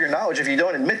evolve your knowledge if you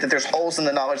don't admit that there's holes in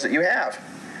the knowledge that you have.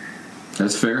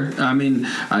 That's fair. I mean,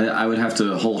 I would have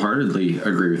to wholeheartedly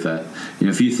agree with that.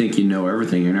 If you think you know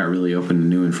everything, you're not really open to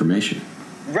new information.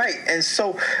 Right. And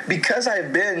so because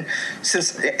I've been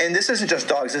and this isn't just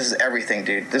dogs, this is everything,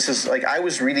 dude. This is like, I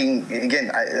was reading, again,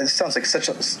 it sounds like such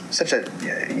a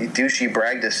douchey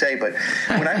brag to say, but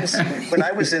when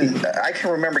I was in, I can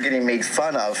remember getting made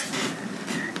fun of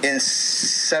in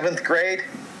 7th grade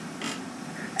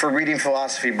for reading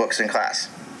philosophy books in class.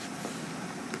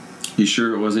 You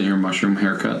sure it wasn't your mushroom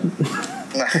haircut?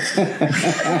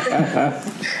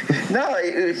 No,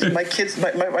 my kids,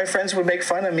 my friends would make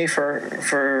fun of me for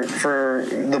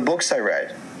the books I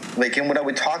read. Like, and when I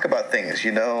would talk about things,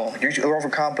 you're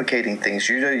overcomplicating things.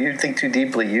 You think too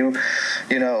deeply. And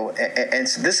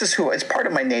so this is it's part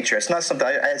of my nature. It's not something.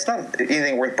 It's not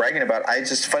anything worth bragging about. I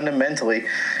just fundamentally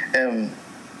am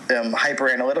hyper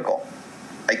analytical.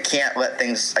 I can't let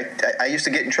things. I used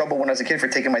to get in trouble when I was a kid for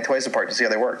taking my toys apart to see how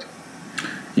they worked.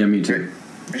 Yeah, me too.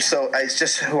 So it's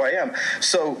just who I am.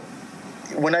 So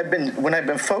when I've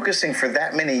been focusing for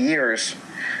that many years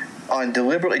on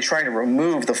deliberately trying to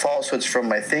remove the falsehoods from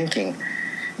my thinking,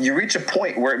 you reach a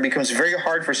point where it becomes very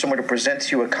hard for someone to present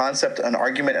to you a concept, an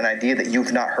argument, an idea that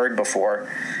you've not heard before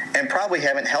and probably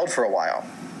haven't held for a while.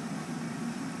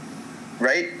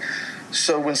 Right?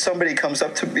 So when somebody comes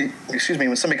up to me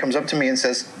and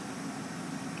says,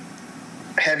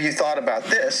 have you thought about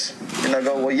this? And I'll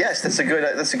go, well, yes, that's a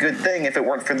good thing if it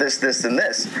weren't for this, this, and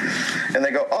this. And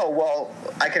they go, oh, well,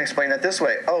 I can explain that this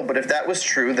way. Oh, but if that was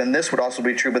true, then this would also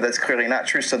be true, but that's clearly not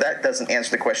true, so that doesn't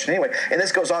answer the question anyway. And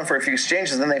this goes on for a few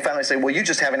exchanges, and then they finally say, well, you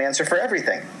just have an answer for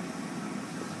everything.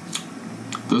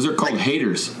 Those are called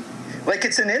haters. Like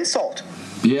it's an insult.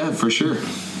 Yeah, for sure.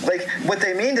 Like, what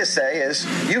they mean to say is,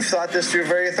 you've thought this through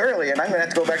very thoroughly, and I'm going to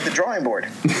have to go back to the drawing board.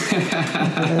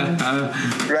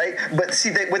 Right? But see,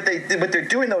 what they're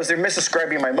doing, though, is they're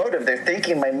misascribing my motive. They're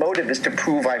thinking my motive is to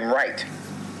prove I'm right.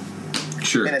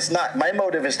 Sure. And it's not. My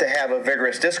motive is to have a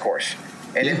vigorous discourse.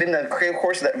 And if in the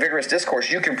course of that vigorous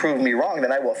discourse you can prove me wrong,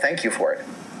 then I will thank you for it.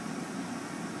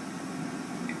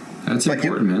 That's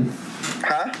important, man.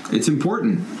 Huh? It's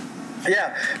important.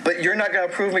 Yeah, but you're not going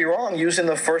to prove me wrong using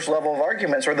the first level of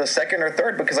arguments or the second or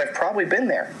third, because I've probably been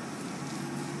there.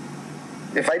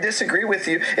 If I disagree with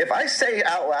you, if I say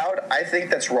out loud, I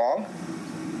think that's wrong,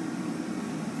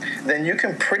 then you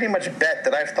can pretty much bet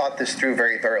that I've thought this through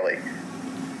very thoroughly.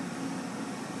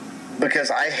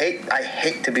 Because I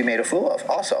hate to be made a fool of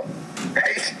also,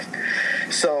 right?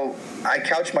 So I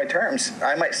couch my terms.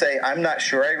 I might say, I'm not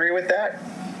sure I agree with that,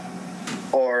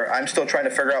 or I'm still trying to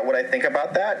figure out what I think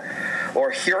about that,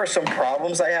 or here are some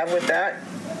problems I have with that.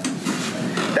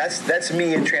 That's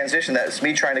me in transition. That's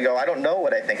me trying to go, I don't know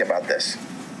what I think about this,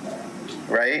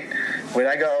 right? When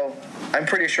I go, I'm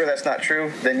pretty sure that's not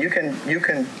true, then you can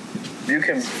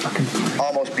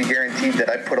almost be guaranteed that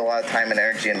I put a lot of time and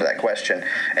energy into that question,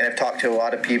 and I've talked to a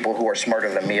lot of people who are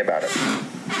smarter than me about it.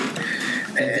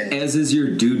 And, as is your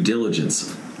due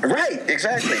diligence. Right,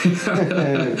 exactly.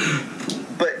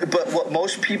 But what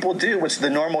most people do, what's the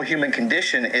normal human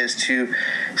condition, is to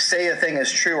say a thing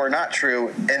is true or not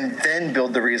true and then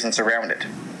build the reasons around it.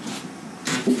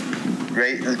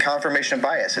 Right? The confirmation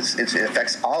bias, it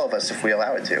affects all of us if we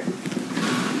allow it to.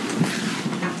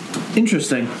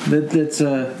 Interesting.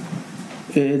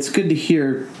 It's good to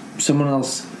hear someone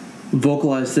else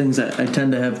vocalize things that I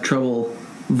tend to have trouble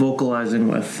vocalizing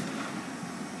with.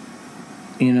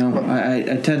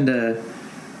 I tend to...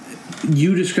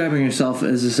 You describing yourself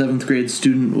as a 7th grade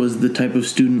student was the type of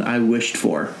student I wished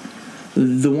for.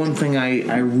 The one thing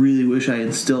I really wish I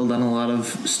instilled on a lot of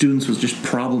students was just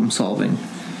problem solving.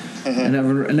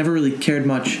 Mm-hmm. I never really cared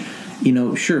much,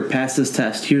 sure, pass this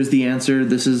test, here's the answer,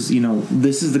 this is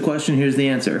the question, here's the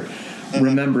answer. Mm-hmm.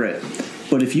 Remember it.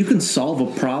 But if you can solve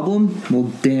a problem,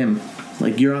 well, damn,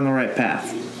 you're on the right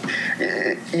path.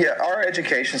 Yeah, our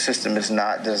education system is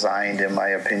not designed, in my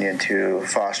opinion, to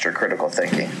foster critical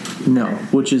thinking. No,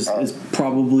 which is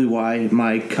probably why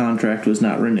my contract was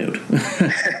not renewed.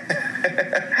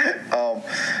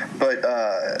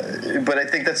 But I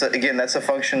think that's a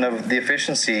function of the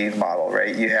efficiency model,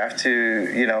 right? You have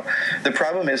to, the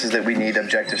problem is that we need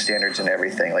objective standards in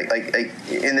everything.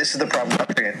 And this is the problem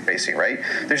I'm facing, right?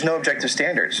 There's no objective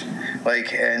standards.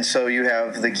 And so you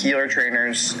have the Keeler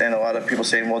trainers and a lot of people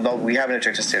saying, well, no, we have an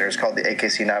objective standard. It's called the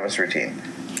AKC novice routine.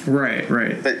 Right.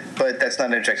 But that's not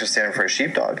an objective standard for a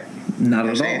sheepdog. Not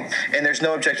at all. And there's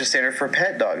no objective standard for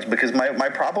pet dogs, because my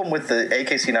problem with the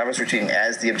AKC novice routine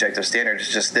as the objective standard is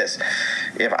just this.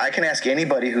 If I can ask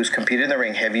anybody who's competed in the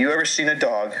ring, have you ever seen a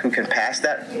dog who can pass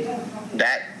the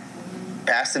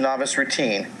novice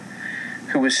routine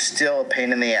who is still a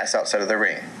pain in the ass outside of the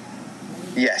ring?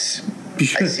 Yes.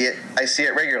 I see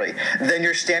it regularly. Then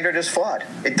your standard is flawed.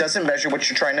 It doesn't measure what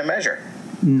you're trying to measure.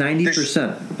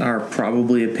 90% are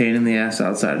probably a pain in the ass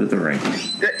outside of the ring.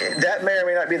 That may or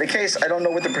may not be the case. I don't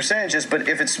know what the percentage is, but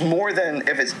if it's more than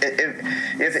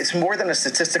a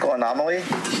statistical anomaly,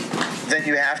 then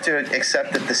you have to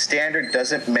accept that the standard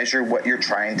doesn't measure what you're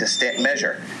trying to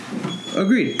measure.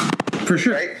 Agreed, for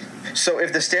sure. Right. So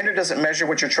if the standard doesn't measure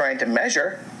what you're trying to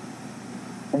measure,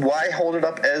 why hold it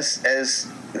up as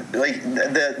like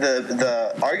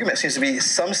the argument seems to be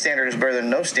some standard is better than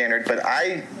no standard, but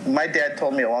my dad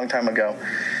told me a long time ago,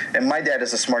 and my dad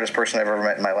is the smartest person I've ever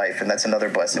met in my life, and that's another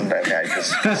blessing that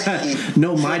I've had.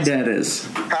 No, my dad is.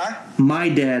 Huh? My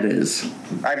dad is.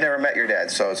 I've never met your dad,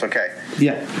 so it's okay.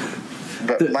 Yeah.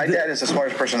 But my dad is the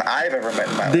smartest person I've ever met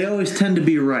in my life. They always tend to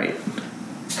be right.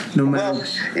 No matter.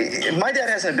 Well, my dad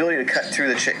has an ability to cut to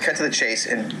the chase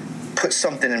and put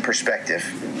something in perspective.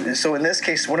 So in this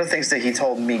case, one of the things that he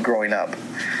told me growing up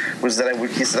was that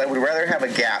he said I would rather have a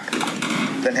gap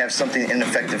than have something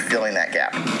ineffective filling that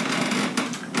gap.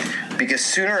 Because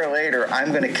sooner or later,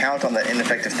 I'm going to count on that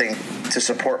ineffective thing to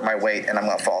support my weight, and I'm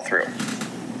going to fall through.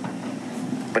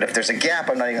 But if there's a gap,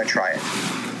 I'm not even going to try it.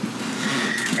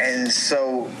 And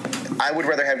so I would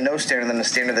rather have no standard than a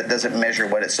standard that doesn't measure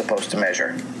what it's supposed to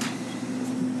measure.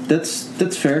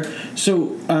 That's fair.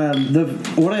 So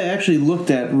what I actually looked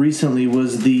at recently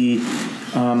was the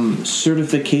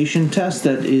certification test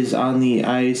that is on the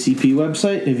IACP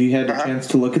website. Have you had a chance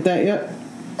to look at that yet?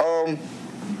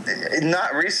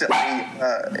 Not recently.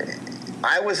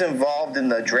 I was involved in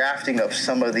the drafting of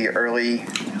some of the early,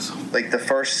 like the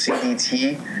first CET.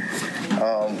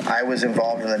 I was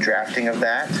involved in the drafting of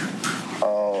that.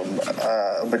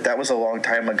 But that was a long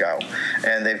time ago,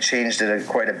 and they've changed it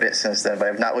quite a bit since then, but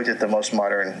I've not looked at the most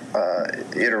modern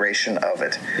iteration of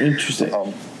it. Interesting.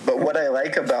 But what I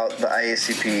like about the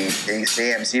IACP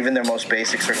exams, even their most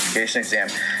basic certification exam,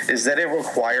 is that it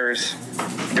requires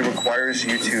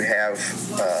you to have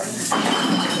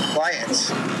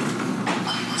clients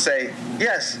say,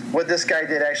 yes, what this guy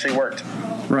did actually worked.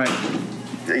 Right.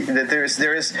 That there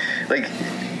is like.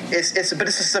 But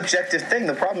it's a subjective thing.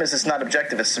 The problem is it's not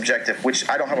objective; it's subjective, which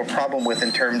I don't have a problem with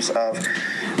in terms of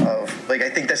like I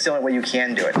think that's the only way you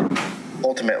can do it,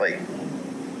 ultimately,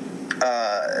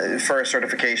 for a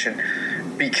certification,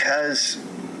 because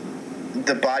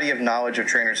the body of knowledge of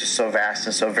trainers is so vast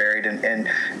and so varied, and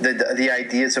the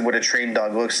ideas of what a trained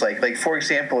dog looks like. Like, for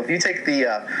example, if you take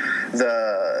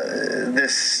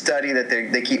this study that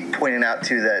they keep pointing out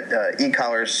to that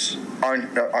e-collars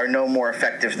are no more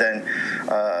effective than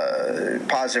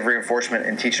positive reinforcement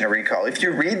in teaching a recall. If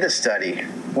you read the study,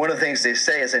 one of the things they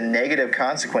say is a negative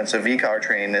consequence of e-collar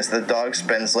training is the dog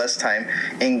spends less time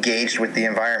engaged with the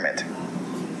environment.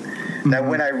 Now,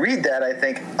 when I read that, I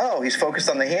think, oh, he's focused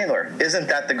on the handler. Isn't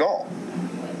that the goal?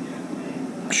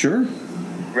 Sure.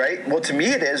 Right? Well, to me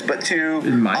it is, but to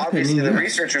obviously the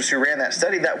researchers who ran that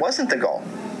study, that wasn't the goal.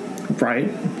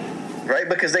 Right. Right?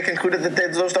 Because they concluded that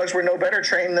those dogs were no better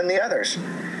trained than the others.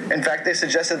 In fact, they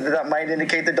suggested that might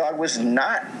indicate the dog was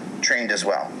not trained as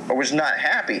well or was not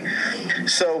happy.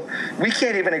 So we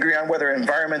can't even agree on whether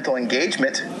environmental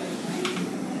engagement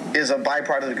is a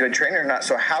byproduct of good training or not.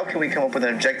 So how can we come up with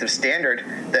an objective standard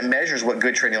that measures what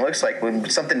good training looks like when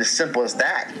something as simple as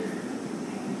that?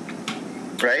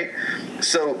 Right?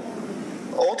 So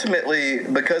ultimately,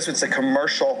 because it's a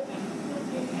commercial,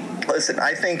 listen,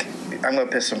 I think I'm going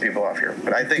to piss some people off here,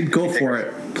 but I think go for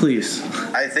it, please.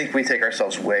 I think we take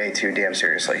ourselves way too damn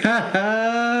seriously. Josh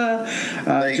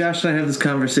and I have this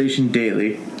conversation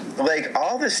daily. Like,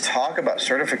 all this talk about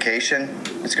certification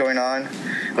that's going on,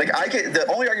 like, the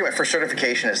only argument for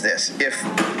certification is this: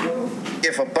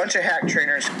 if a bunch of hack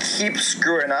trainers keep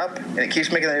screwing up and it keeps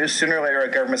making the news, sooner or later a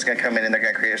government's going to come in and they're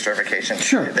going to create a certification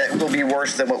that will be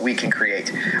worse than what we can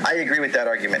create. I agree with that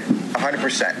argument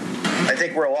 100%. I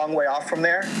think we're a long way off from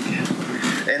there,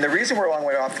 and the reason we're a long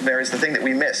way off from there is the thing that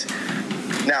we miss.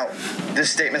 Now, this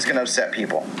statement's going to upset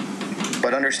people,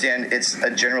 but understand it's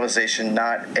a generalization,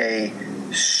 not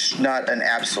an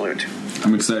absolute.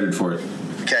 I'm excited for it.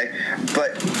 Okay,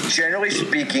 but generally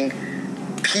speaking,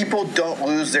 people don't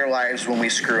lose their lives when we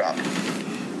screw up.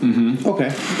 Mm-hmm.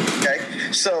 Okay. Okay,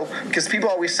 so because people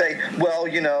always say, well,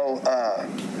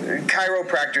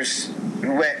 chiropractors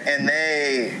went and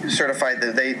they certified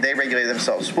that they regulated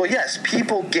themselves. Well, yes,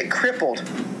 people get crippled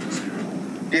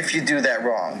if you do that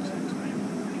wrong.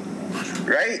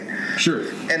 Right? Sure.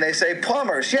 And they say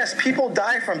plumbers. Yes, people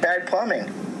die from bad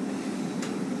plumbing.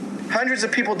 Hundreds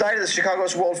of people died at the Chicago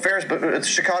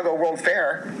World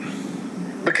Fair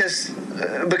because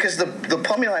the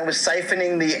plumbing line was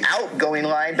siphoning the outgoing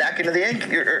line back into the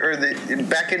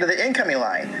incoming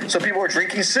line. So people were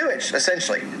drinking sewage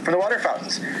essentially from the water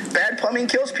fountains. Bad plumbing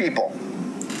kills people.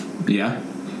 Yeah.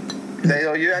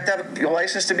 You have to have a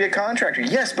license to be a contractor.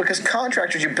 Yes, because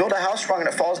contractors, you build a house wrong and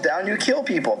it falls down, you kill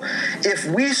people. If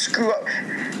we screw up,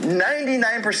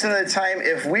 99% of the time,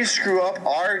 if we screw up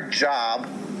our job,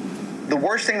 the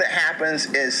worst thing that happens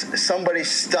is somebody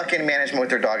stuck in management with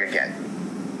their dog again.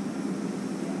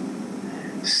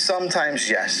 Sometimes,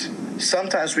 yes.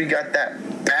 Sometimes we got that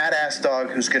badass dog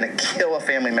who's going to kill a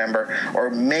family member or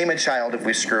maim a child if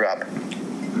we screw up.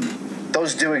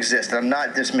 Those do exist, and I'm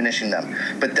not diminishing them.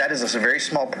 But that is a very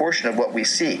small portion of what we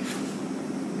see.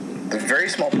 A very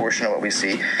small portion of what we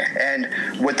see. And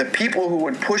what the people who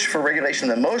would push for regulation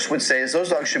the most would say is those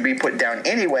dogs should be put down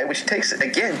anyway, which takes it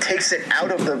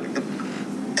out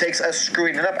of takes us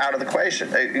screwing it up out of the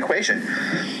equation.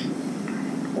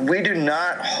 We do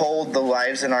not hold the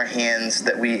lives in our hands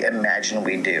that we imagine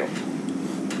we do.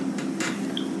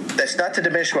 That's not to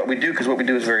diminish what we do, because what we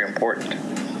do is very important.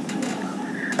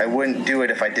 I wouldn't do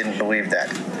it if I didn't believe that.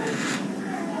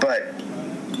 But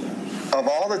of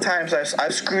all the times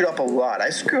I've screwed up a lot. I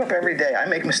screw up every day. I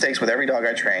make mistakes with every dog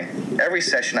I train. Every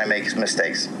session I make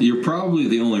mistakes. You're probably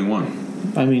the only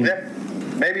one. I mean... Yep.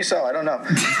 Maybe so. I don't know.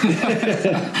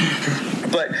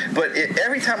 But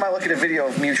every time I look at a video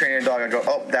of me training a dog, I go,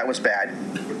 oh, that was bad.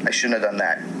 I shouldn't have done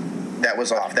that. That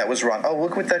was off. That was wrong. Oh,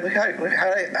 look what that.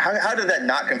 How did that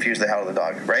not confuse the hell of the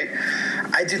dog, right?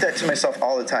 I do that to myself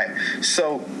all the time.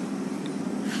 So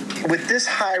with this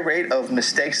high rate of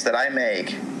mistakes that I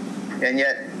make, and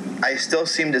yet I still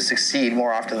seem to succeed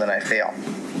more often than I fail,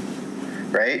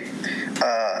 right?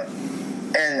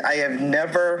 And I have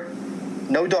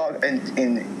no dog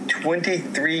in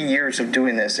 23 years of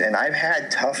doing this, and I've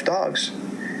had tough dogs.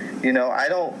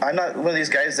 I'm not one of these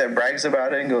guys that brags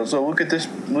about it and goes, oh, look at this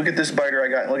biter I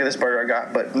got, and look at this biter I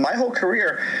got. But my whole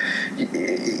career,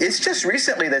 it's just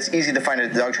recently that's easy to find a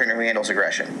dog trainer who handles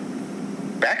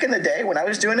aggression. Back in the day when I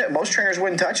was doing it, most trainers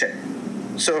wouldn't touch it.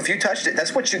 So if you touched it,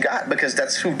 that's what you got, because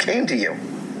that's who came to you,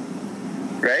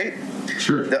 right?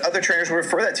 Sure. The other trainers will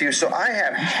refer that to you. So I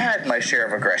have had my share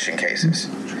of aggression cases.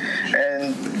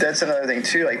 And that's another thing,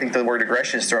 too. I think the word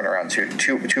aggression is thrown around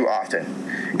too often,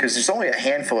 because there's only a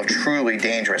handful of truly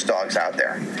dangerous dogs out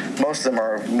there. Most of them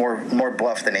are more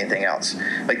bluff than anything else.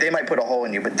 Like, they might put a hole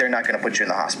in you, but they're not going to put you in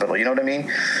the hospital. You know what I mean?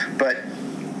 But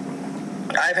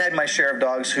I've had my share of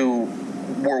dogs who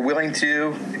were willing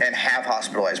to and have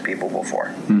hospitalized people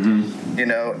before. Mm-hmm.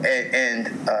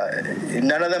 And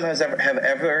none of them have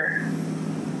ever.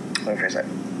 Let me phrase that.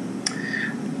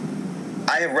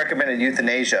 I have recommended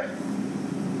euthanasia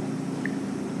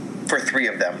for 3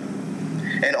 of them.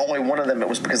 And only one of them, it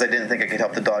was because I didn't think I could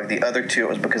help the dog. The other 2, it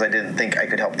was because I didn't think I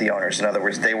could help the owners. In other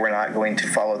words, they were not going to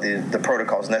follow the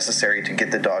protocols necessary to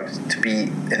get the dog to be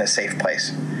in a safe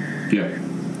place. Yeah.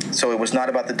 So it was not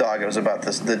about the dog. It was about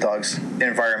the dog's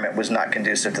environment was not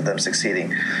conducive to them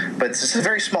succeeding. But this is a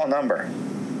very small number.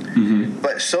 Mm-hmm.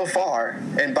 But so far,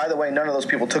 and by the way, none of those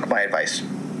people took my advice.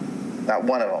 Not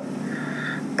one of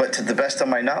them. But to the best of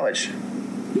my knowledge,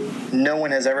 no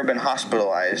one has ever been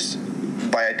hospitalized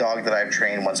by a dog that I've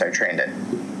trained once I've trained it.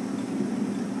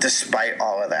 Despite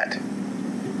all of that.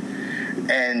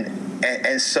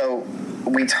 And so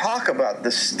we talk about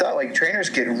this stuff, like trainers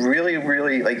get really,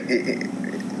 really, like,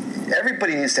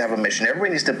 everybody needs to have a mission.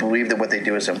 Everybody needs to believe that what they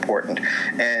do is important.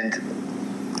 And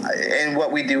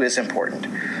what we do is important.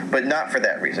 But not for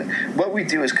that reason. What we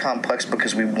do is complex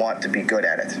because we want to be good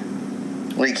at it.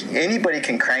 Like, anybody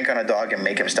can crank on a dog and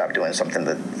make him stop doing something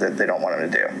that they don't want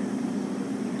him to do.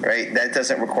 Right? That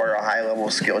doesn't require a high level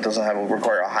of skill. It doesn't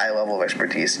require a high level of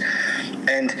expertise.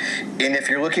 And if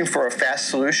you're looking for a fast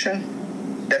solution,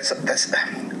 that's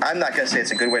I'm not going to say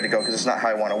it's a good way to go, because it's not how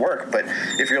I want to work. But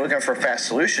if you're looking for a fast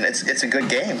solution, it's a good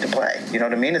game to play. You know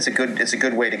what I mean? It's a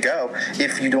good way to go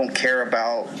if you don't care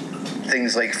about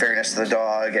things like fairness to the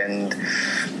dog. And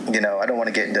I don't want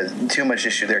to get into too much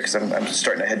issue there, because I'm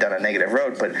starting to head down a negative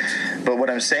road. But what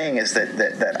I'm saying is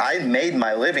that I made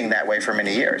my living that way for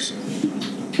many years.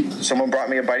 Someone brought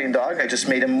me a biting dog. I just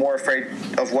made him more afraid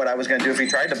of what I was going to do if he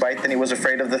tried to bite than he was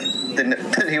afraid of the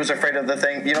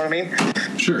thing. You know what I mean?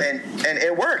 Sure. And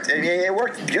it worked. I mean, it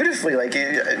worked beautifully. Like,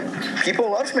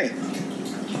 people loved me.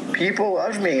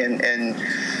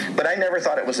 But I never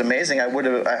thought it was amazing. I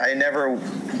never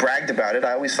bragged about it.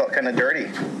 I always felt kind of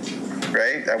dirty.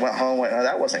 Right? I went home and went, oh,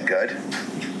 that wasn't good.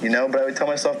 But I would tell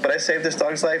myself, but I saved this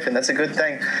dog's life, and that's a good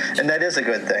thing. And that is a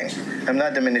good thing. I'm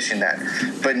not diminishing that.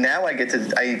 But now I get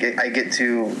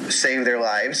to save their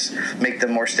lives, make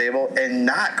them more stable, and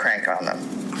not crank on them.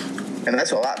 And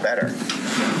that's a lot better.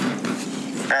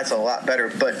 That's a lot better.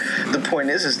 But the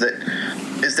point is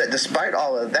that despite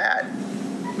all of that,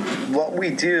 what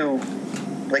we do,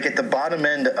 like at the bottom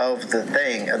end of the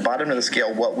thing, at the bottom of the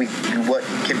scale, what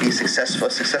can be successful,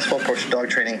 a successful approach to dog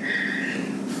training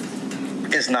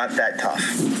is not that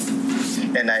tough.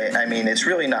 And I mean, it's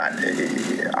really not.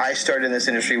 I started in this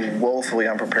industry woefully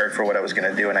unprepared for what I was going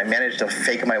to do, and I managed to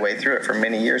fake my way through it for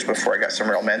many years before I got some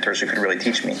real mentors who could really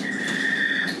teach me.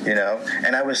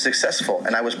 And I was successful,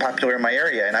 and I was popular in my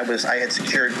area, and I had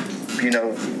secured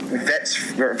vet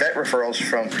referrals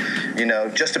from,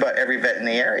 just about every vet in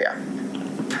the area.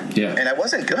 Yeah. And I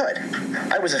wasn't good.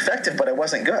 I was effective, but I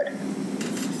wasn't good.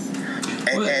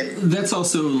 And that's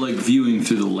also like viewing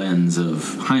through the lens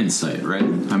of hindsight, right?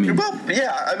 I mean, but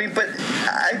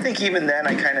I think even then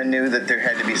I kind of knew that there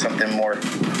had to be something more.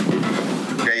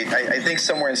 Right? I think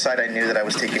somewhere inside I knew that I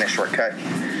was taking a shortcut.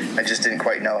 I just didn't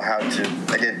quite know how to.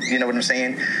 I did, you know what I'm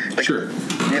saying? Sure.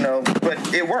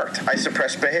 But it worked. I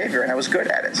suppressed behavior, and I was good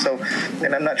at it. So,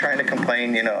 and I'm not trying to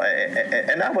complain, and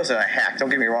I wasn't a hack. Don't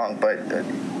get me wrong, but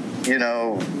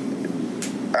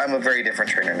I'm a very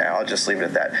different trainer now. I'll just leave it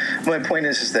at that. My point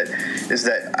is that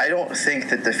I don't think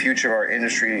that the future of our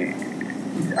industry.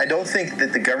 I don't think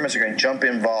that the governments are going to jump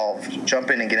in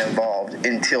and get involved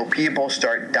until people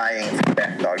start dying from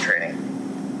back dog training.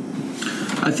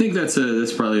 I think that's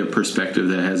probably a perspective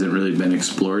that hasn't really been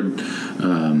explored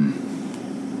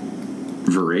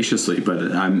voraciously,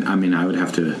 but I would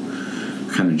have to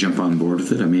kind of jump on board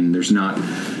with it. I mean, there's not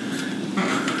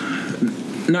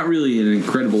really an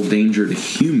incredible danger to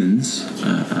humans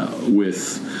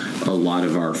with a lot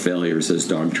of our failures as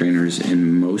dog trainers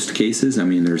in most cases. I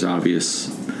mean, there's obvious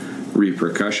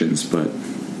repercussions, but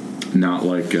not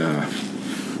like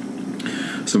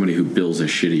somebody who builds a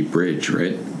shitty bridge,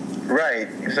 right? Right,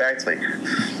 exactly.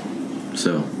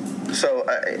 So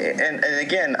and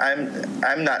again,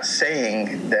 I'm not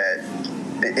saying that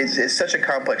it's such a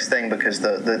complex thing because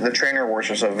the trainer wars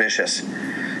are so vicious,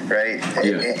 right?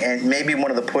 Yeah. And maybe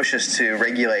one of the pushes to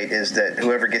regulate is that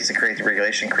whoever gets to create the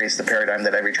regulation creates the paradigm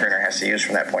that every trainer has to use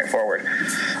from that point forward.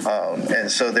 And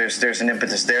so there's an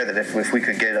impetus there that if we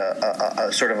could get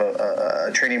a sort of a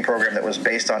training program that was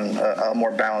based on a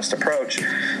more balanced approach,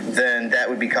 then that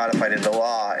would be codified into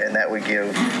law, and that would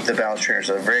give the balanced trainers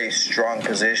a very strong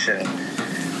position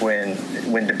when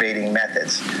debating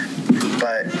methods.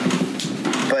 But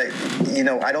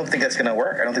I don't think that's going to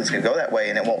work. I don't think it's going to go that way,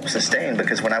 and it won't sustain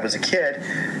because when I was a kid,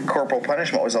 corporal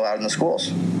punishment was allowed in the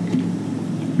schools.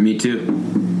 Me too.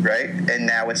 Right? And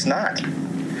now it's not.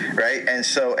 Right? And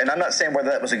I'm not saying whether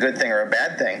that was a good thing or a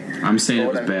bad thing. I'm saying it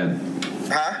was bad.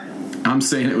 Huh? I'm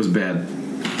saying it was bad.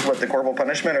 What, the corporal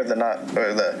punishment or the?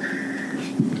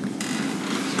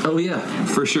 Oh yeah,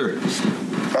 for sure.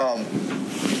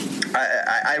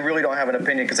 I really don't have an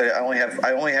opinion because I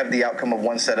only have the outcome of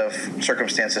one set of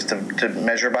circumstances to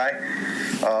measure by.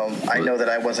 I know that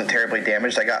I wasn't terribly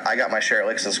damaged. I got my share of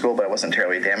licks in school, but I wasn't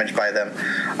terribly damaged by them.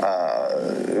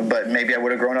 But maybe I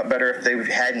would have grown up better if they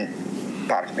hadn't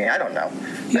popped me. I don't know.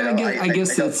 Yeah, I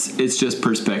guess it's just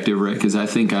perspective, right? Because I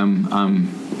think I'm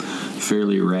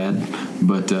fairly rad,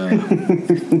 but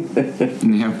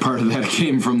part of that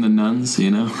came from the nuns,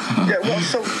 Yeah. Well,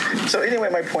 so anyway,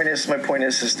 my point is that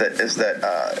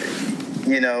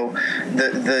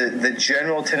the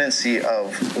general tendency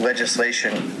of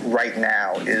legislation right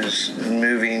now is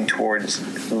moving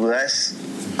towards less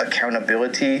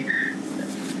accountability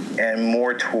and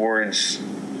more towards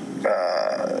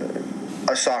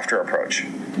a softer approach,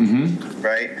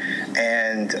 right?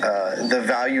 And the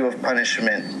value of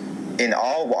punishment in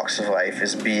all walks of life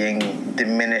is being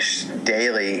diminished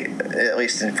daily, at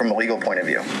least from a legal point of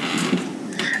view.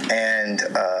 And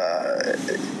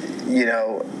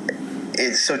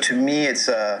so to me, it's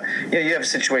you have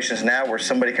situations now where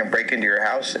somebody can break into your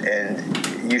house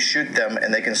and you shoot them,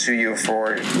 and they can sue you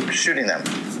for shooting them,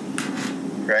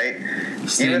 right?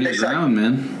 Stand your ground,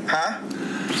 man. Huh?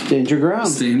 Stand your ground.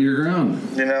 Stand your ground.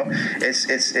 It's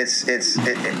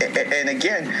and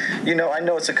again, I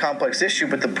know it's a complex issue,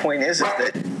 but the point is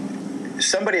that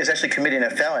somebody is actually committing a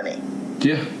felony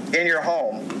in your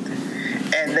home,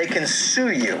 and they can sue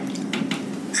you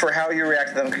for how you react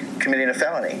to them committing a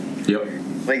felony. Yep.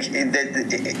 And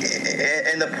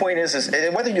the point is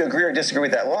and whether you agree or disagree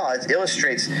with that law, it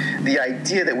illustrates the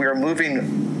idea that we are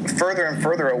moving further and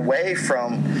further away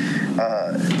from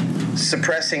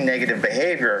suppressing negative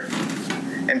behavior,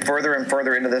 and further into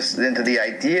the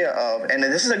idea of, and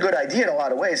this is a good idea in a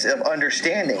lot of ways, of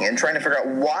understanding and trying to figure out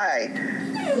why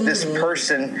this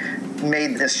person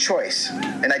made this choice.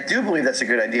 And I do believe that's a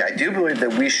good idea. I do believe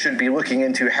that we should be looking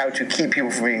into how to keep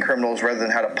people from being criminals rather than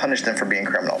how to punish them for being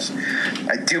criminals.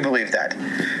 I do believe that.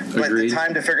 But Agreed. the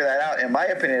time to figure that out, in my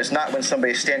opinion, is not when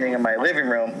somebody's standing in my living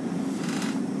room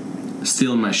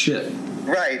stealing my shit.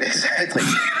 Right, exactly.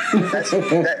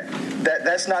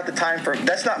 That's not the time for.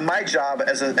 That's not my job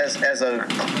as a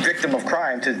victim of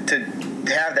crime to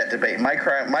have that debate.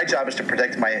 My job is to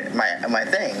protect my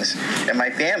things and my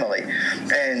family.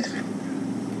 And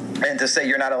and to say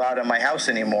you're not allowed in my house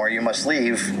anymore, you must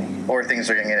leave, or things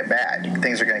are going to get bad.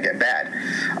 Things are going to get bad.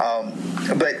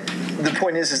 But the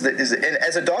point is that and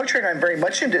as a dog trainer, I'm very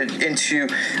much into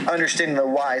understanding the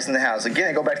whys and the hows. Again,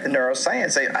 I go back to the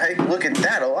neuroscience. I look at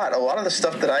that a lot. A lot of the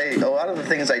stuff a lot of the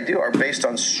things I do are based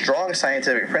on strong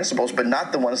scientific principles, but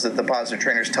not the ones that the positive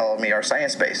trainers tell me are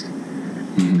science-based.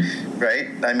 Mm-hmm. Right?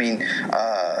 I mean,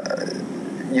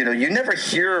 you never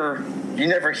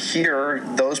hear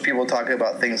those people talking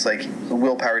about things like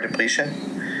willpower depletion.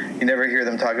 You never hear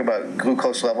them talk about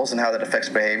glucose levels and how that affects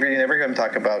behavior. You never hear them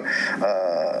talk about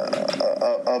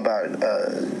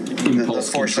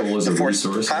impulse control as a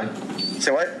resource. Huh?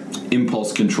 Say what?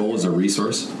 Impulse control as a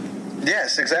resource.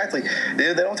 Yes, exactly.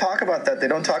 They don't talk about that. They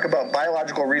don't talk about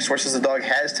biological resources the dog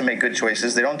has to make good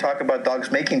choices. They don't talk about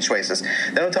dogs making choices.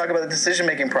 They don't talk about the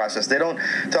decision-making process. They don't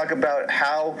talk about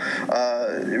how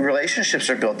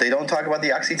relationships are built. They don't talk about the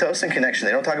oxytocin connection.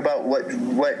 They don't talk about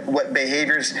what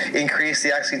behaviors increase the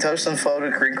oxytocin flow to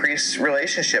increase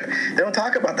relationship. They don't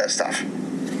talk about that stuff.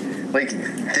 Like,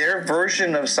 their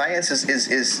version of science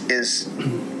is it's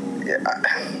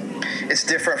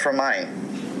different from mine.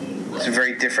 It's a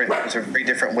very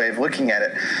different way of looking at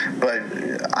it. But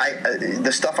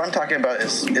the stuff I'm talking about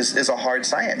is a hard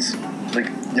science. Like,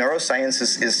 neuroscience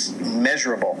is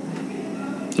measurable.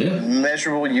 Yeah.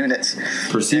 Measurable units.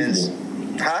 Perceivable.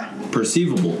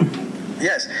 Perceivable.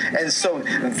 Yes, and so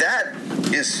that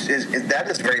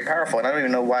is very powerful, and I don't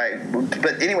even know why.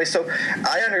 But anyway, so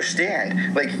I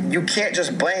understand. Like, you can't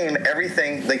just blame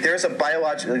everything. Like, there's a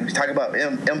biological. Talk about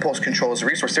impulse control as a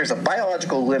resource. There's a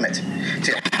biological limit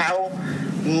to how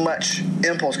much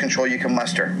impulse control you can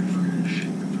muster.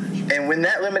 And when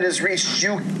that limit is reached,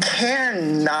 you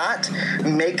cannot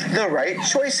make the right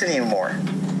choice anymore.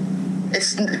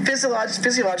 It's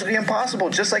physiologically impossible,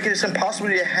 just like it's impossible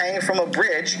to hang from a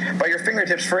bridge by your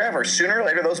fingertips forever. Sooner or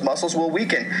later, those muscles will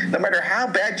weaken. No matter how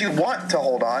bad you want to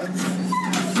hold on,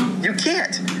 you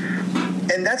can't.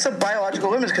 And that's a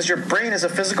biological limit, because your brain is a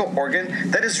physical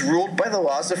organ that is ruled by the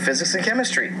laws of physics and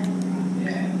chemistry.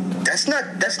 That's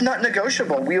not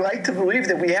negotiable. We like to believe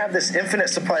that we have this infinite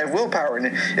supply of willpower, and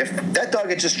if that dog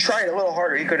had just tried a little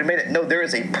harder, he could have made it. No, there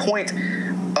is a point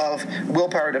of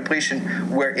willpower depletion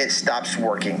where it stops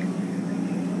working.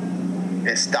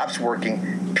 It stops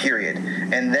working, period.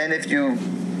 And then if you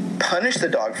punish the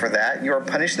dog for that, you are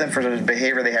punishing them for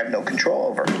behavior they have no control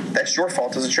over. That's your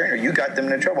fault as a trainer. You got them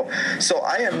into trouble. So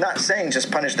I am not saying just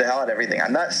punish the hell out of everything.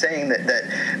 I'm not saying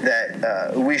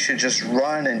that we should just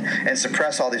run and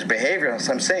suppress all these behaviors.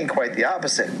 I'm saying quite the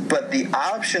opposite. But the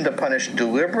option to punish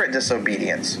deliberate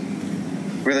disobedience,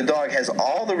 where the dog has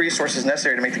all the resources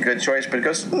necessary to make the good choice, but it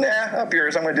goes, nah, up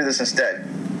yours, I'm going to do this instead.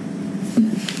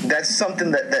 That's something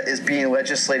that is being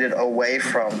legislated away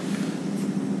from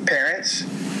parents,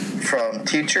 from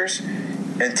teachers,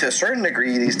 and to a certain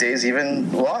degree these days,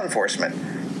 even law enforcement.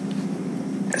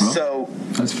 Well, so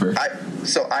that's fair.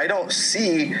 I don't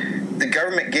see the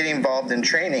government getting involved in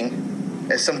training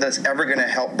as something that's ever going to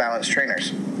help balance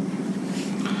trainers.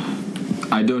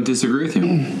 I don't disagree with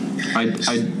you.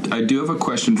 I do have a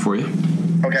question for you.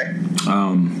 Okay.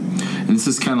 And this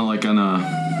is kind of like on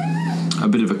a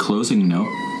bit of a closing note.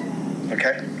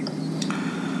 Okay.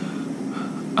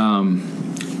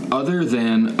 Other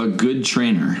than a good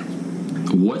trainer,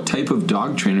 what type of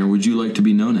dog trainer would you like to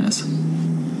be known as?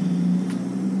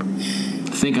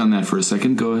 Think on that for a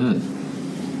second. Go ahead.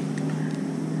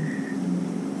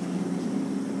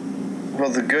 Well,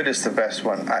 the good is the best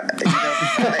one. I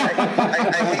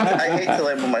hate to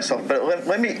label myself, but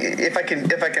let me, if I can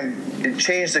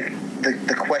change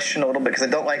the question a little bit, because I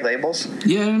don't like labels.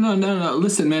 Yeah, no.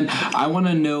 Listen, man, I want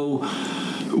to know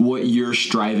what you're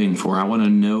striving for. I want to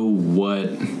know what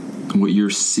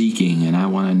you're seeking, and I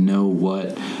want to know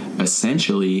what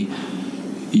essentially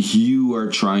you are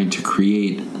trying to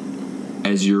create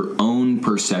as your own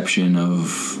perception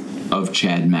of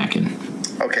Chad Mackin.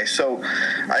 Okay, so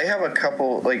I have a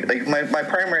couple, like my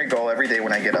primary goal every day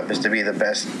when I get up is to be the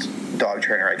best dog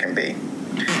trainer I can be.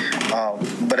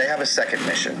 But I have a second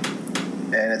mission,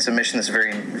 and it's a mission that's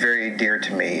very, very dear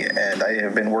to me, and I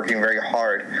have been working very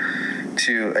hard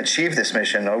to achieve this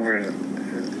mission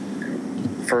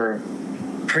for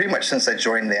pretty much since I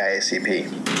joined the IACP.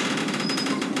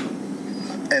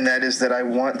 And that is that I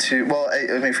want to,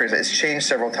 let me phrase it, it's changed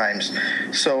several times.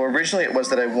 So originally it was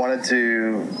that I wanted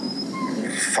to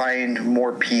find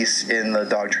more peace in the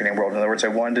dog training world. In other words, I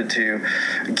wanted to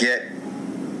get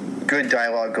good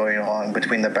dialogue going along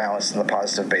between the balanced and the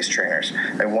positive-based trainers.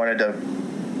 I wanted to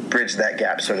bridge that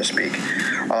gap, so to speak.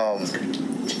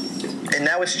 And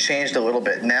now it's changed a little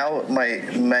bit. Now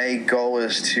my goal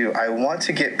is I want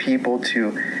to get people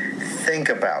to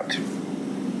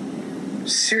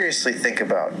seriously think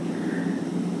about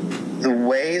the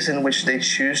ways in which they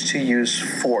choose to use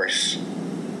force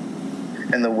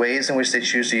and the ways in which they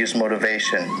choose to use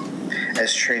motivation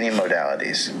as training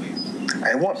modalities.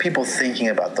 I want people thinking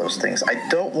about those things. I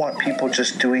don't want people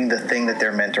just doing the thing that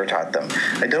their mentor taught them.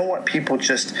 I don't want people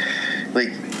just,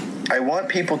 I want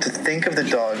people to think of the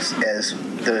dogs as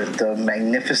the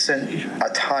magnificent,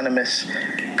 autonomous,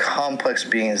 complex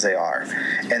beings they are.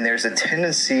 And there's a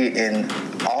tendency in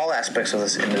all aspects of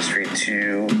this industry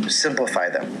to simplify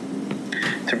them,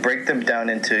 to break them down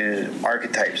into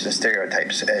archetypes and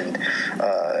stereotypes and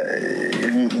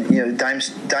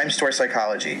dime store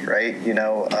psychology, right?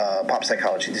 Pop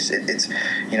psychology. It's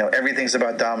everything's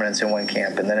about dominance in one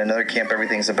camp, and then another camp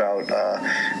everything's about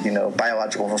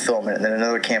biological fulfillment, and then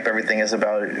another camp everything is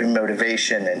about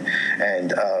motivation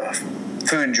and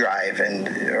food drive,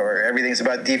 or everything's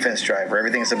about defense drive, or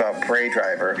everything's about prey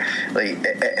drive, or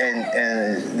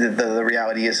the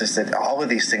reality is that all of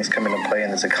these things come into play,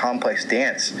 and it's a complex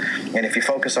dance. And if you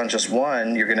focus on just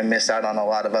one, you're going to miss out on a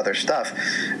lot of other stuff.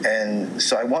 And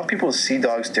so I want people to see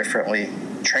dogs differently,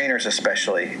 trainers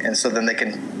especially, and so then they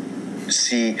can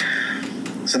see,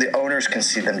 so the owners can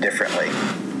see them differently.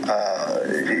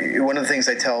 One of the things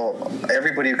I tell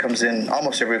everybody who comes in,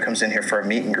 almost everybody who comes in here for a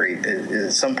meet and greet, is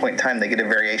at some point in time they get a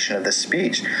variation of this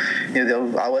speech.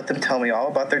 I'll let them tell me all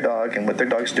about their dog and what their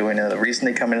dog's doing and the reason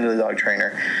they come into the dog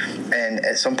trainer. And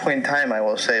at some point in time, I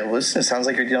will say, "Listen, it sounds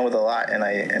like you're dealing with a lot, and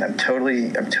I'm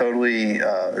totally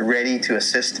ready to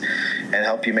assist and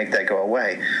help you make that go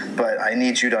away. But I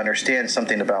need you to understand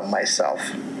something about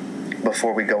myself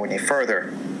before we go any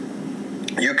further.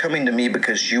 You're coming to me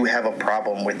because you have a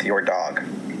problem with your dog.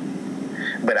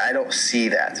 But I don't see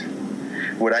that.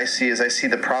 What I see is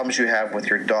the problems you have with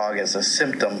your dog as a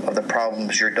symptom of the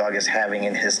problems your dog is having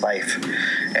in his life.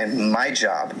 And my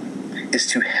job is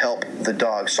to help the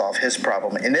dog solve his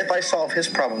problem. And if I solve his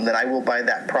problem, then I will, by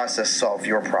that process, solve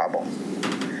your problem.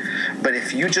 But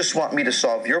if you just want me to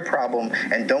solve your problem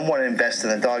and don't want to invest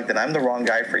in the dog, then I'm the wrong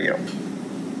guy for you."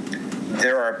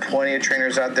 There are plenty of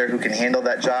trainers out there who can handle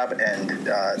that job, and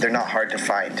they're not hard to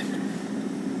find.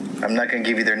 I'm not going to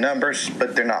give you their numbers,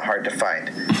 but they're not hard to find.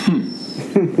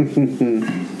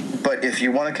 But if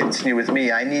you want to continue with me,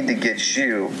 I need to get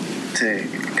you to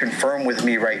confirm with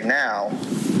me right now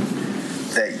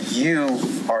that you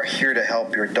are here to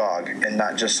help your dog and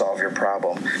not just solve your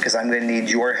problem, because I'm going to need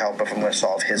your help if I'm going to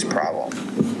solve his problem.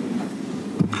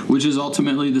 Which is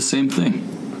ultimately the same thing.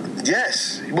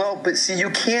 Yes. Well, but see,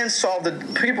 you can solve the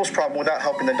people's problem without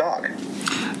helping the dog.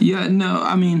 Yeah, no,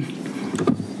 I mean...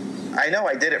 I know,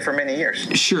 I did it for many years.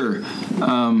 Sure.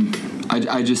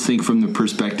 I just think from the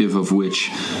perspective of which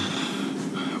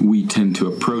we tend to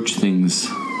approach things,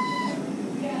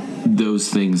 those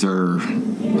things are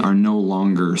no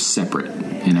longer separate,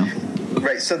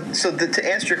 Right. So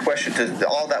to answer your question,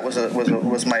 all that was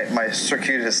my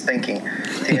circuitous thinking.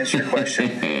 To answer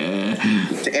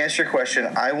your question,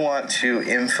 I want to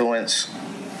influence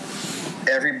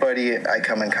everybody I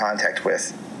come in contact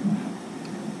with.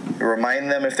 Remind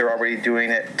them if they're already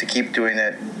doing it to keep doing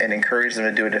it, and encourage them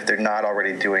to do it if they're not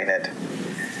already doing it.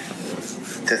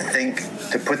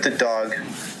 To put the dog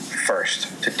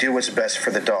first, to do what's best for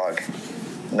the dog.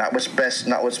 Not what's best,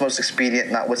 not what's most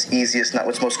expedient, not what's easiest, not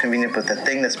what's most convenient, but the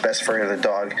thing that's best for the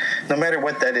dog, no matter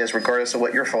what that is, regardless of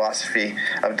what your philosophy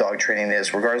of dog training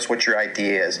is, regardless of what your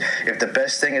idea is. If the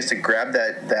best thing is to grab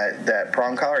that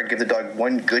prong collar and give the dog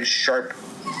one good sharp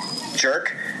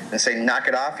jerk and say, "Knock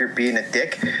it off, you're being a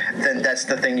dick," then that's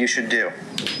the thing you should do.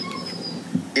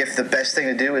 If the best thing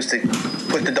to do is to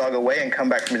put the dog away and come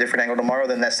back from a different angle tomorrow,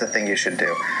 then that's the thing you should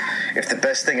do. If the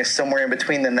best thing is somewhere in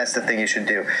between, then that's the thing you should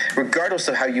do. Regardless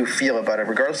of how you feel about it,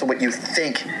 regardless of what you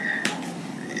think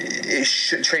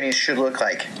training should look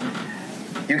like.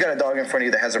 You got a dog in front of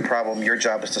you that has a problem, your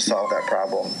job is to solve that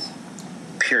problem.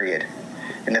 Period.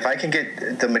 And if I can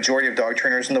get the majority of dog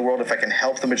trainers in the world, if I can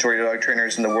help the majority of dog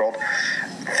trainers in the world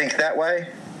think that way,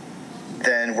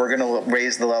 then we're going to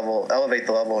elevate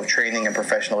the level of training and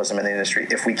professionalism in the industry.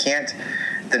 If we can't,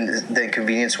 then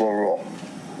convenience will rule.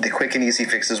 The quick and easy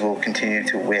fixes will continue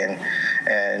to win.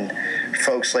 And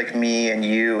folks like me and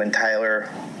you and Tyler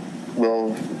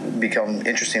will become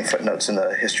interesting footnotes in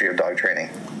the history of dog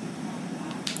training.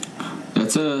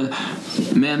 It's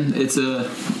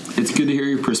good to hear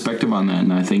your perspective on that,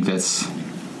 and I think that's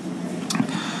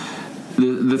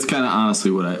kind of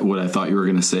honestly what I thought you were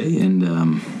going to say, and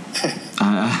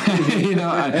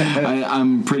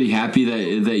I'm pretty happy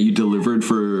that you delivered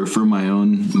for my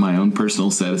own personal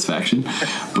satisfaction.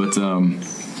 But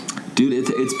dude,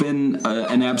 it's been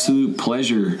an absolute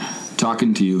pleasure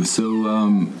talking to you.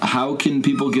 So how can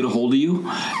people get a hold of you?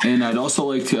 And I'd also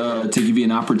like to give you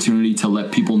an opportunity to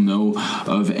let people know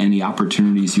of any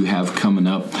opportunities you have coming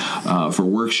up for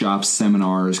workshops,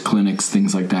 seminars, clinics,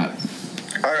 things like that.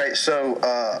 All right, so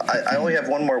I only have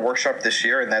one more workshop this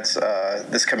year, and that's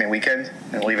this coming weekend.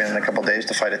 I'm leaving in a couple days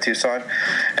to fly to Tucson.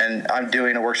 And I'm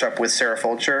doing a workshop with Sarah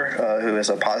Fulcher, who is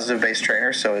a positive-based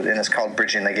trainer. And it's called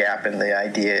Bridging the Gap, and the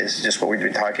idea is just what we've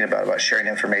been talking about sharing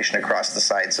information across the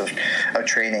sides of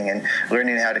training and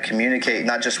learning how to communicate,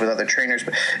 not just with other trainers,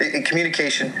 but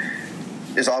communication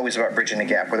is always about bridging the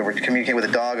gap, whether we're communicating with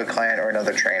a dog, a client, or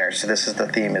another trainer. So this is the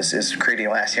theme: is creating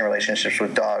lasting relationships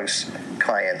with dogs,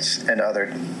 clients, and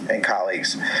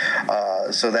colleagues.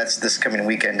 So that's this coming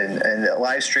weekend, and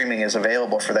live streaming is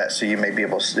available for that. So you may be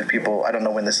able to, if people, I don't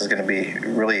know when this is going to be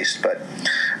released, but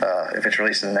if it's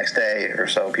released in the next day or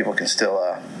so, people can still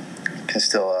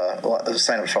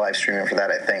sign up for live streaming for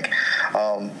that, I think.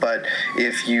 But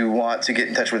if you want to get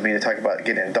in touch with me to talk about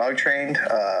getting a dog trained,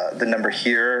 the number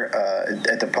here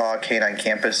at the Paw Canine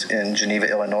Campus in Geneva,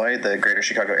 Illinois, the greater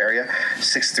Chicago area,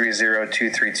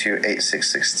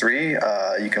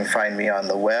 630-232-8663. You can find me on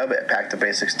the web at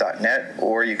packthebasics.net,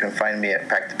 or you can find me at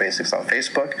Pack the Basics on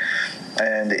Facebook.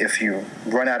 And if you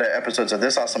run out of episodes of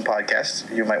this awesome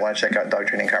podcast, you might want to check out Dog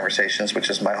Training Conversations, which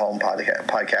is my home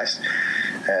podcast.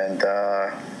 And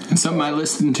something I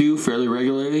listen to fairly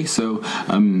regularly. So,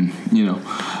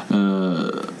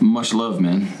 much love,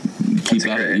 man. Keep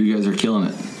at it. You guys are killing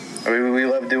it. We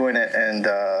love doing it, and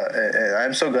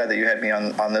I'm so glad that you had me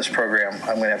on this program.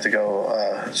 I'm going to have to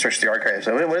go search the archives.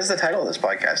 What is the title of this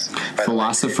podcast?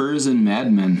 Philosophers and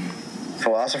Madmen.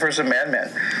 Philosophers and Madmen.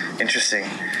 Interesting.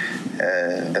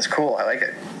 That's cool. I like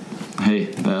it.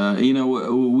 Hey,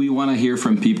 we want to hear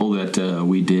from people that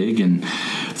we dig, and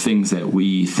things that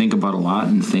we think about a lot,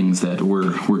 and things that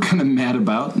we're kind of mad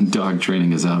about. And dog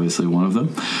training is obviously one of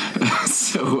them.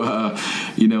 So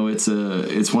it's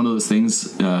one of those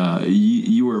things.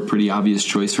 You were a pretty obvious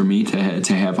choice for me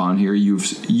to have on here.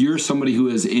 You're somebody who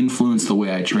has influenced the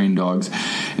way I train dogs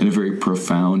in a very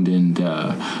profound and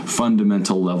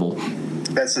fundamental level.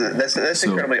 That's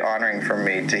incredibly honoring for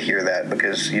me to hear that,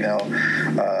 because you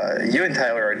and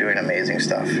Tyler are doing amazing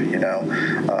stuff, and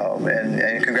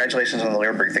congratulations on the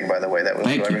Learberg thing, by the way. That was,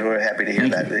 I was really happy to hear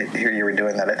hear you were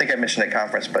doing that. I think I mentioned at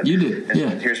conference, but you did. Yeah.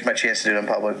 Here's my chance to do it in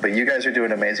public. But you guys are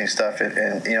doing amazing stuff,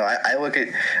 and I look at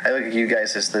you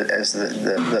guys as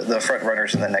the front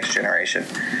runners in the next generation.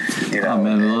 Oh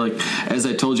man, like as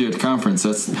I told you at conference,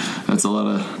 that's a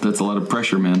lot of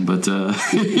pressure, man. But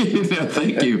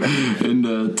thank you.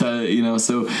 And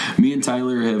so me and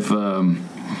Tyler have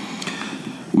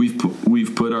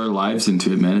we've put our lives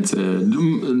into it, man. It's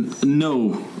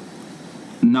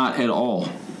not at all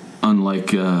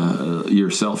unlike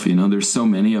yourself. There's so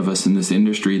many of us in this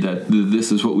industry that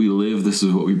this is what we live, this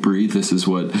is what we breathe, this is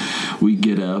what we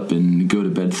get up and go to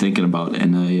bed thinking about.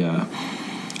 And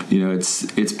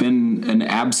it's been an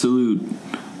absolute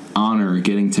honor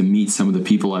getting to meet some of the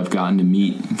people I've gotten to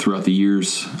meet throughout the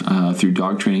years, through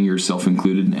dog training, yourself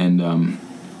included. And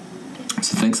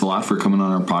so thanks a lot for coming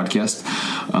on our podcast.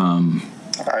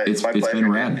 It's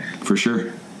been rad, for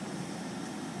sure.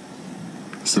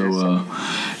 So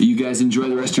you guys enjoy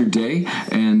the rest of your day,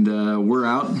 and we're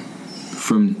out.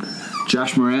 From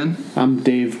Josh Moran, I'm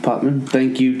Dave Putman.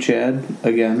 Thank you, Chad,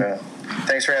 again. Yeah.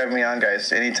 Thanks for having me on,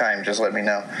 guys. Anytime, just let me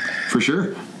know. For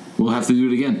sure. We'll have to do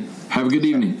it again. Have a good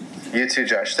evening. You too,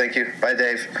 Josh. Thank you. Bye,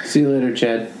 Dave. See you later,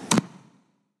 Chad.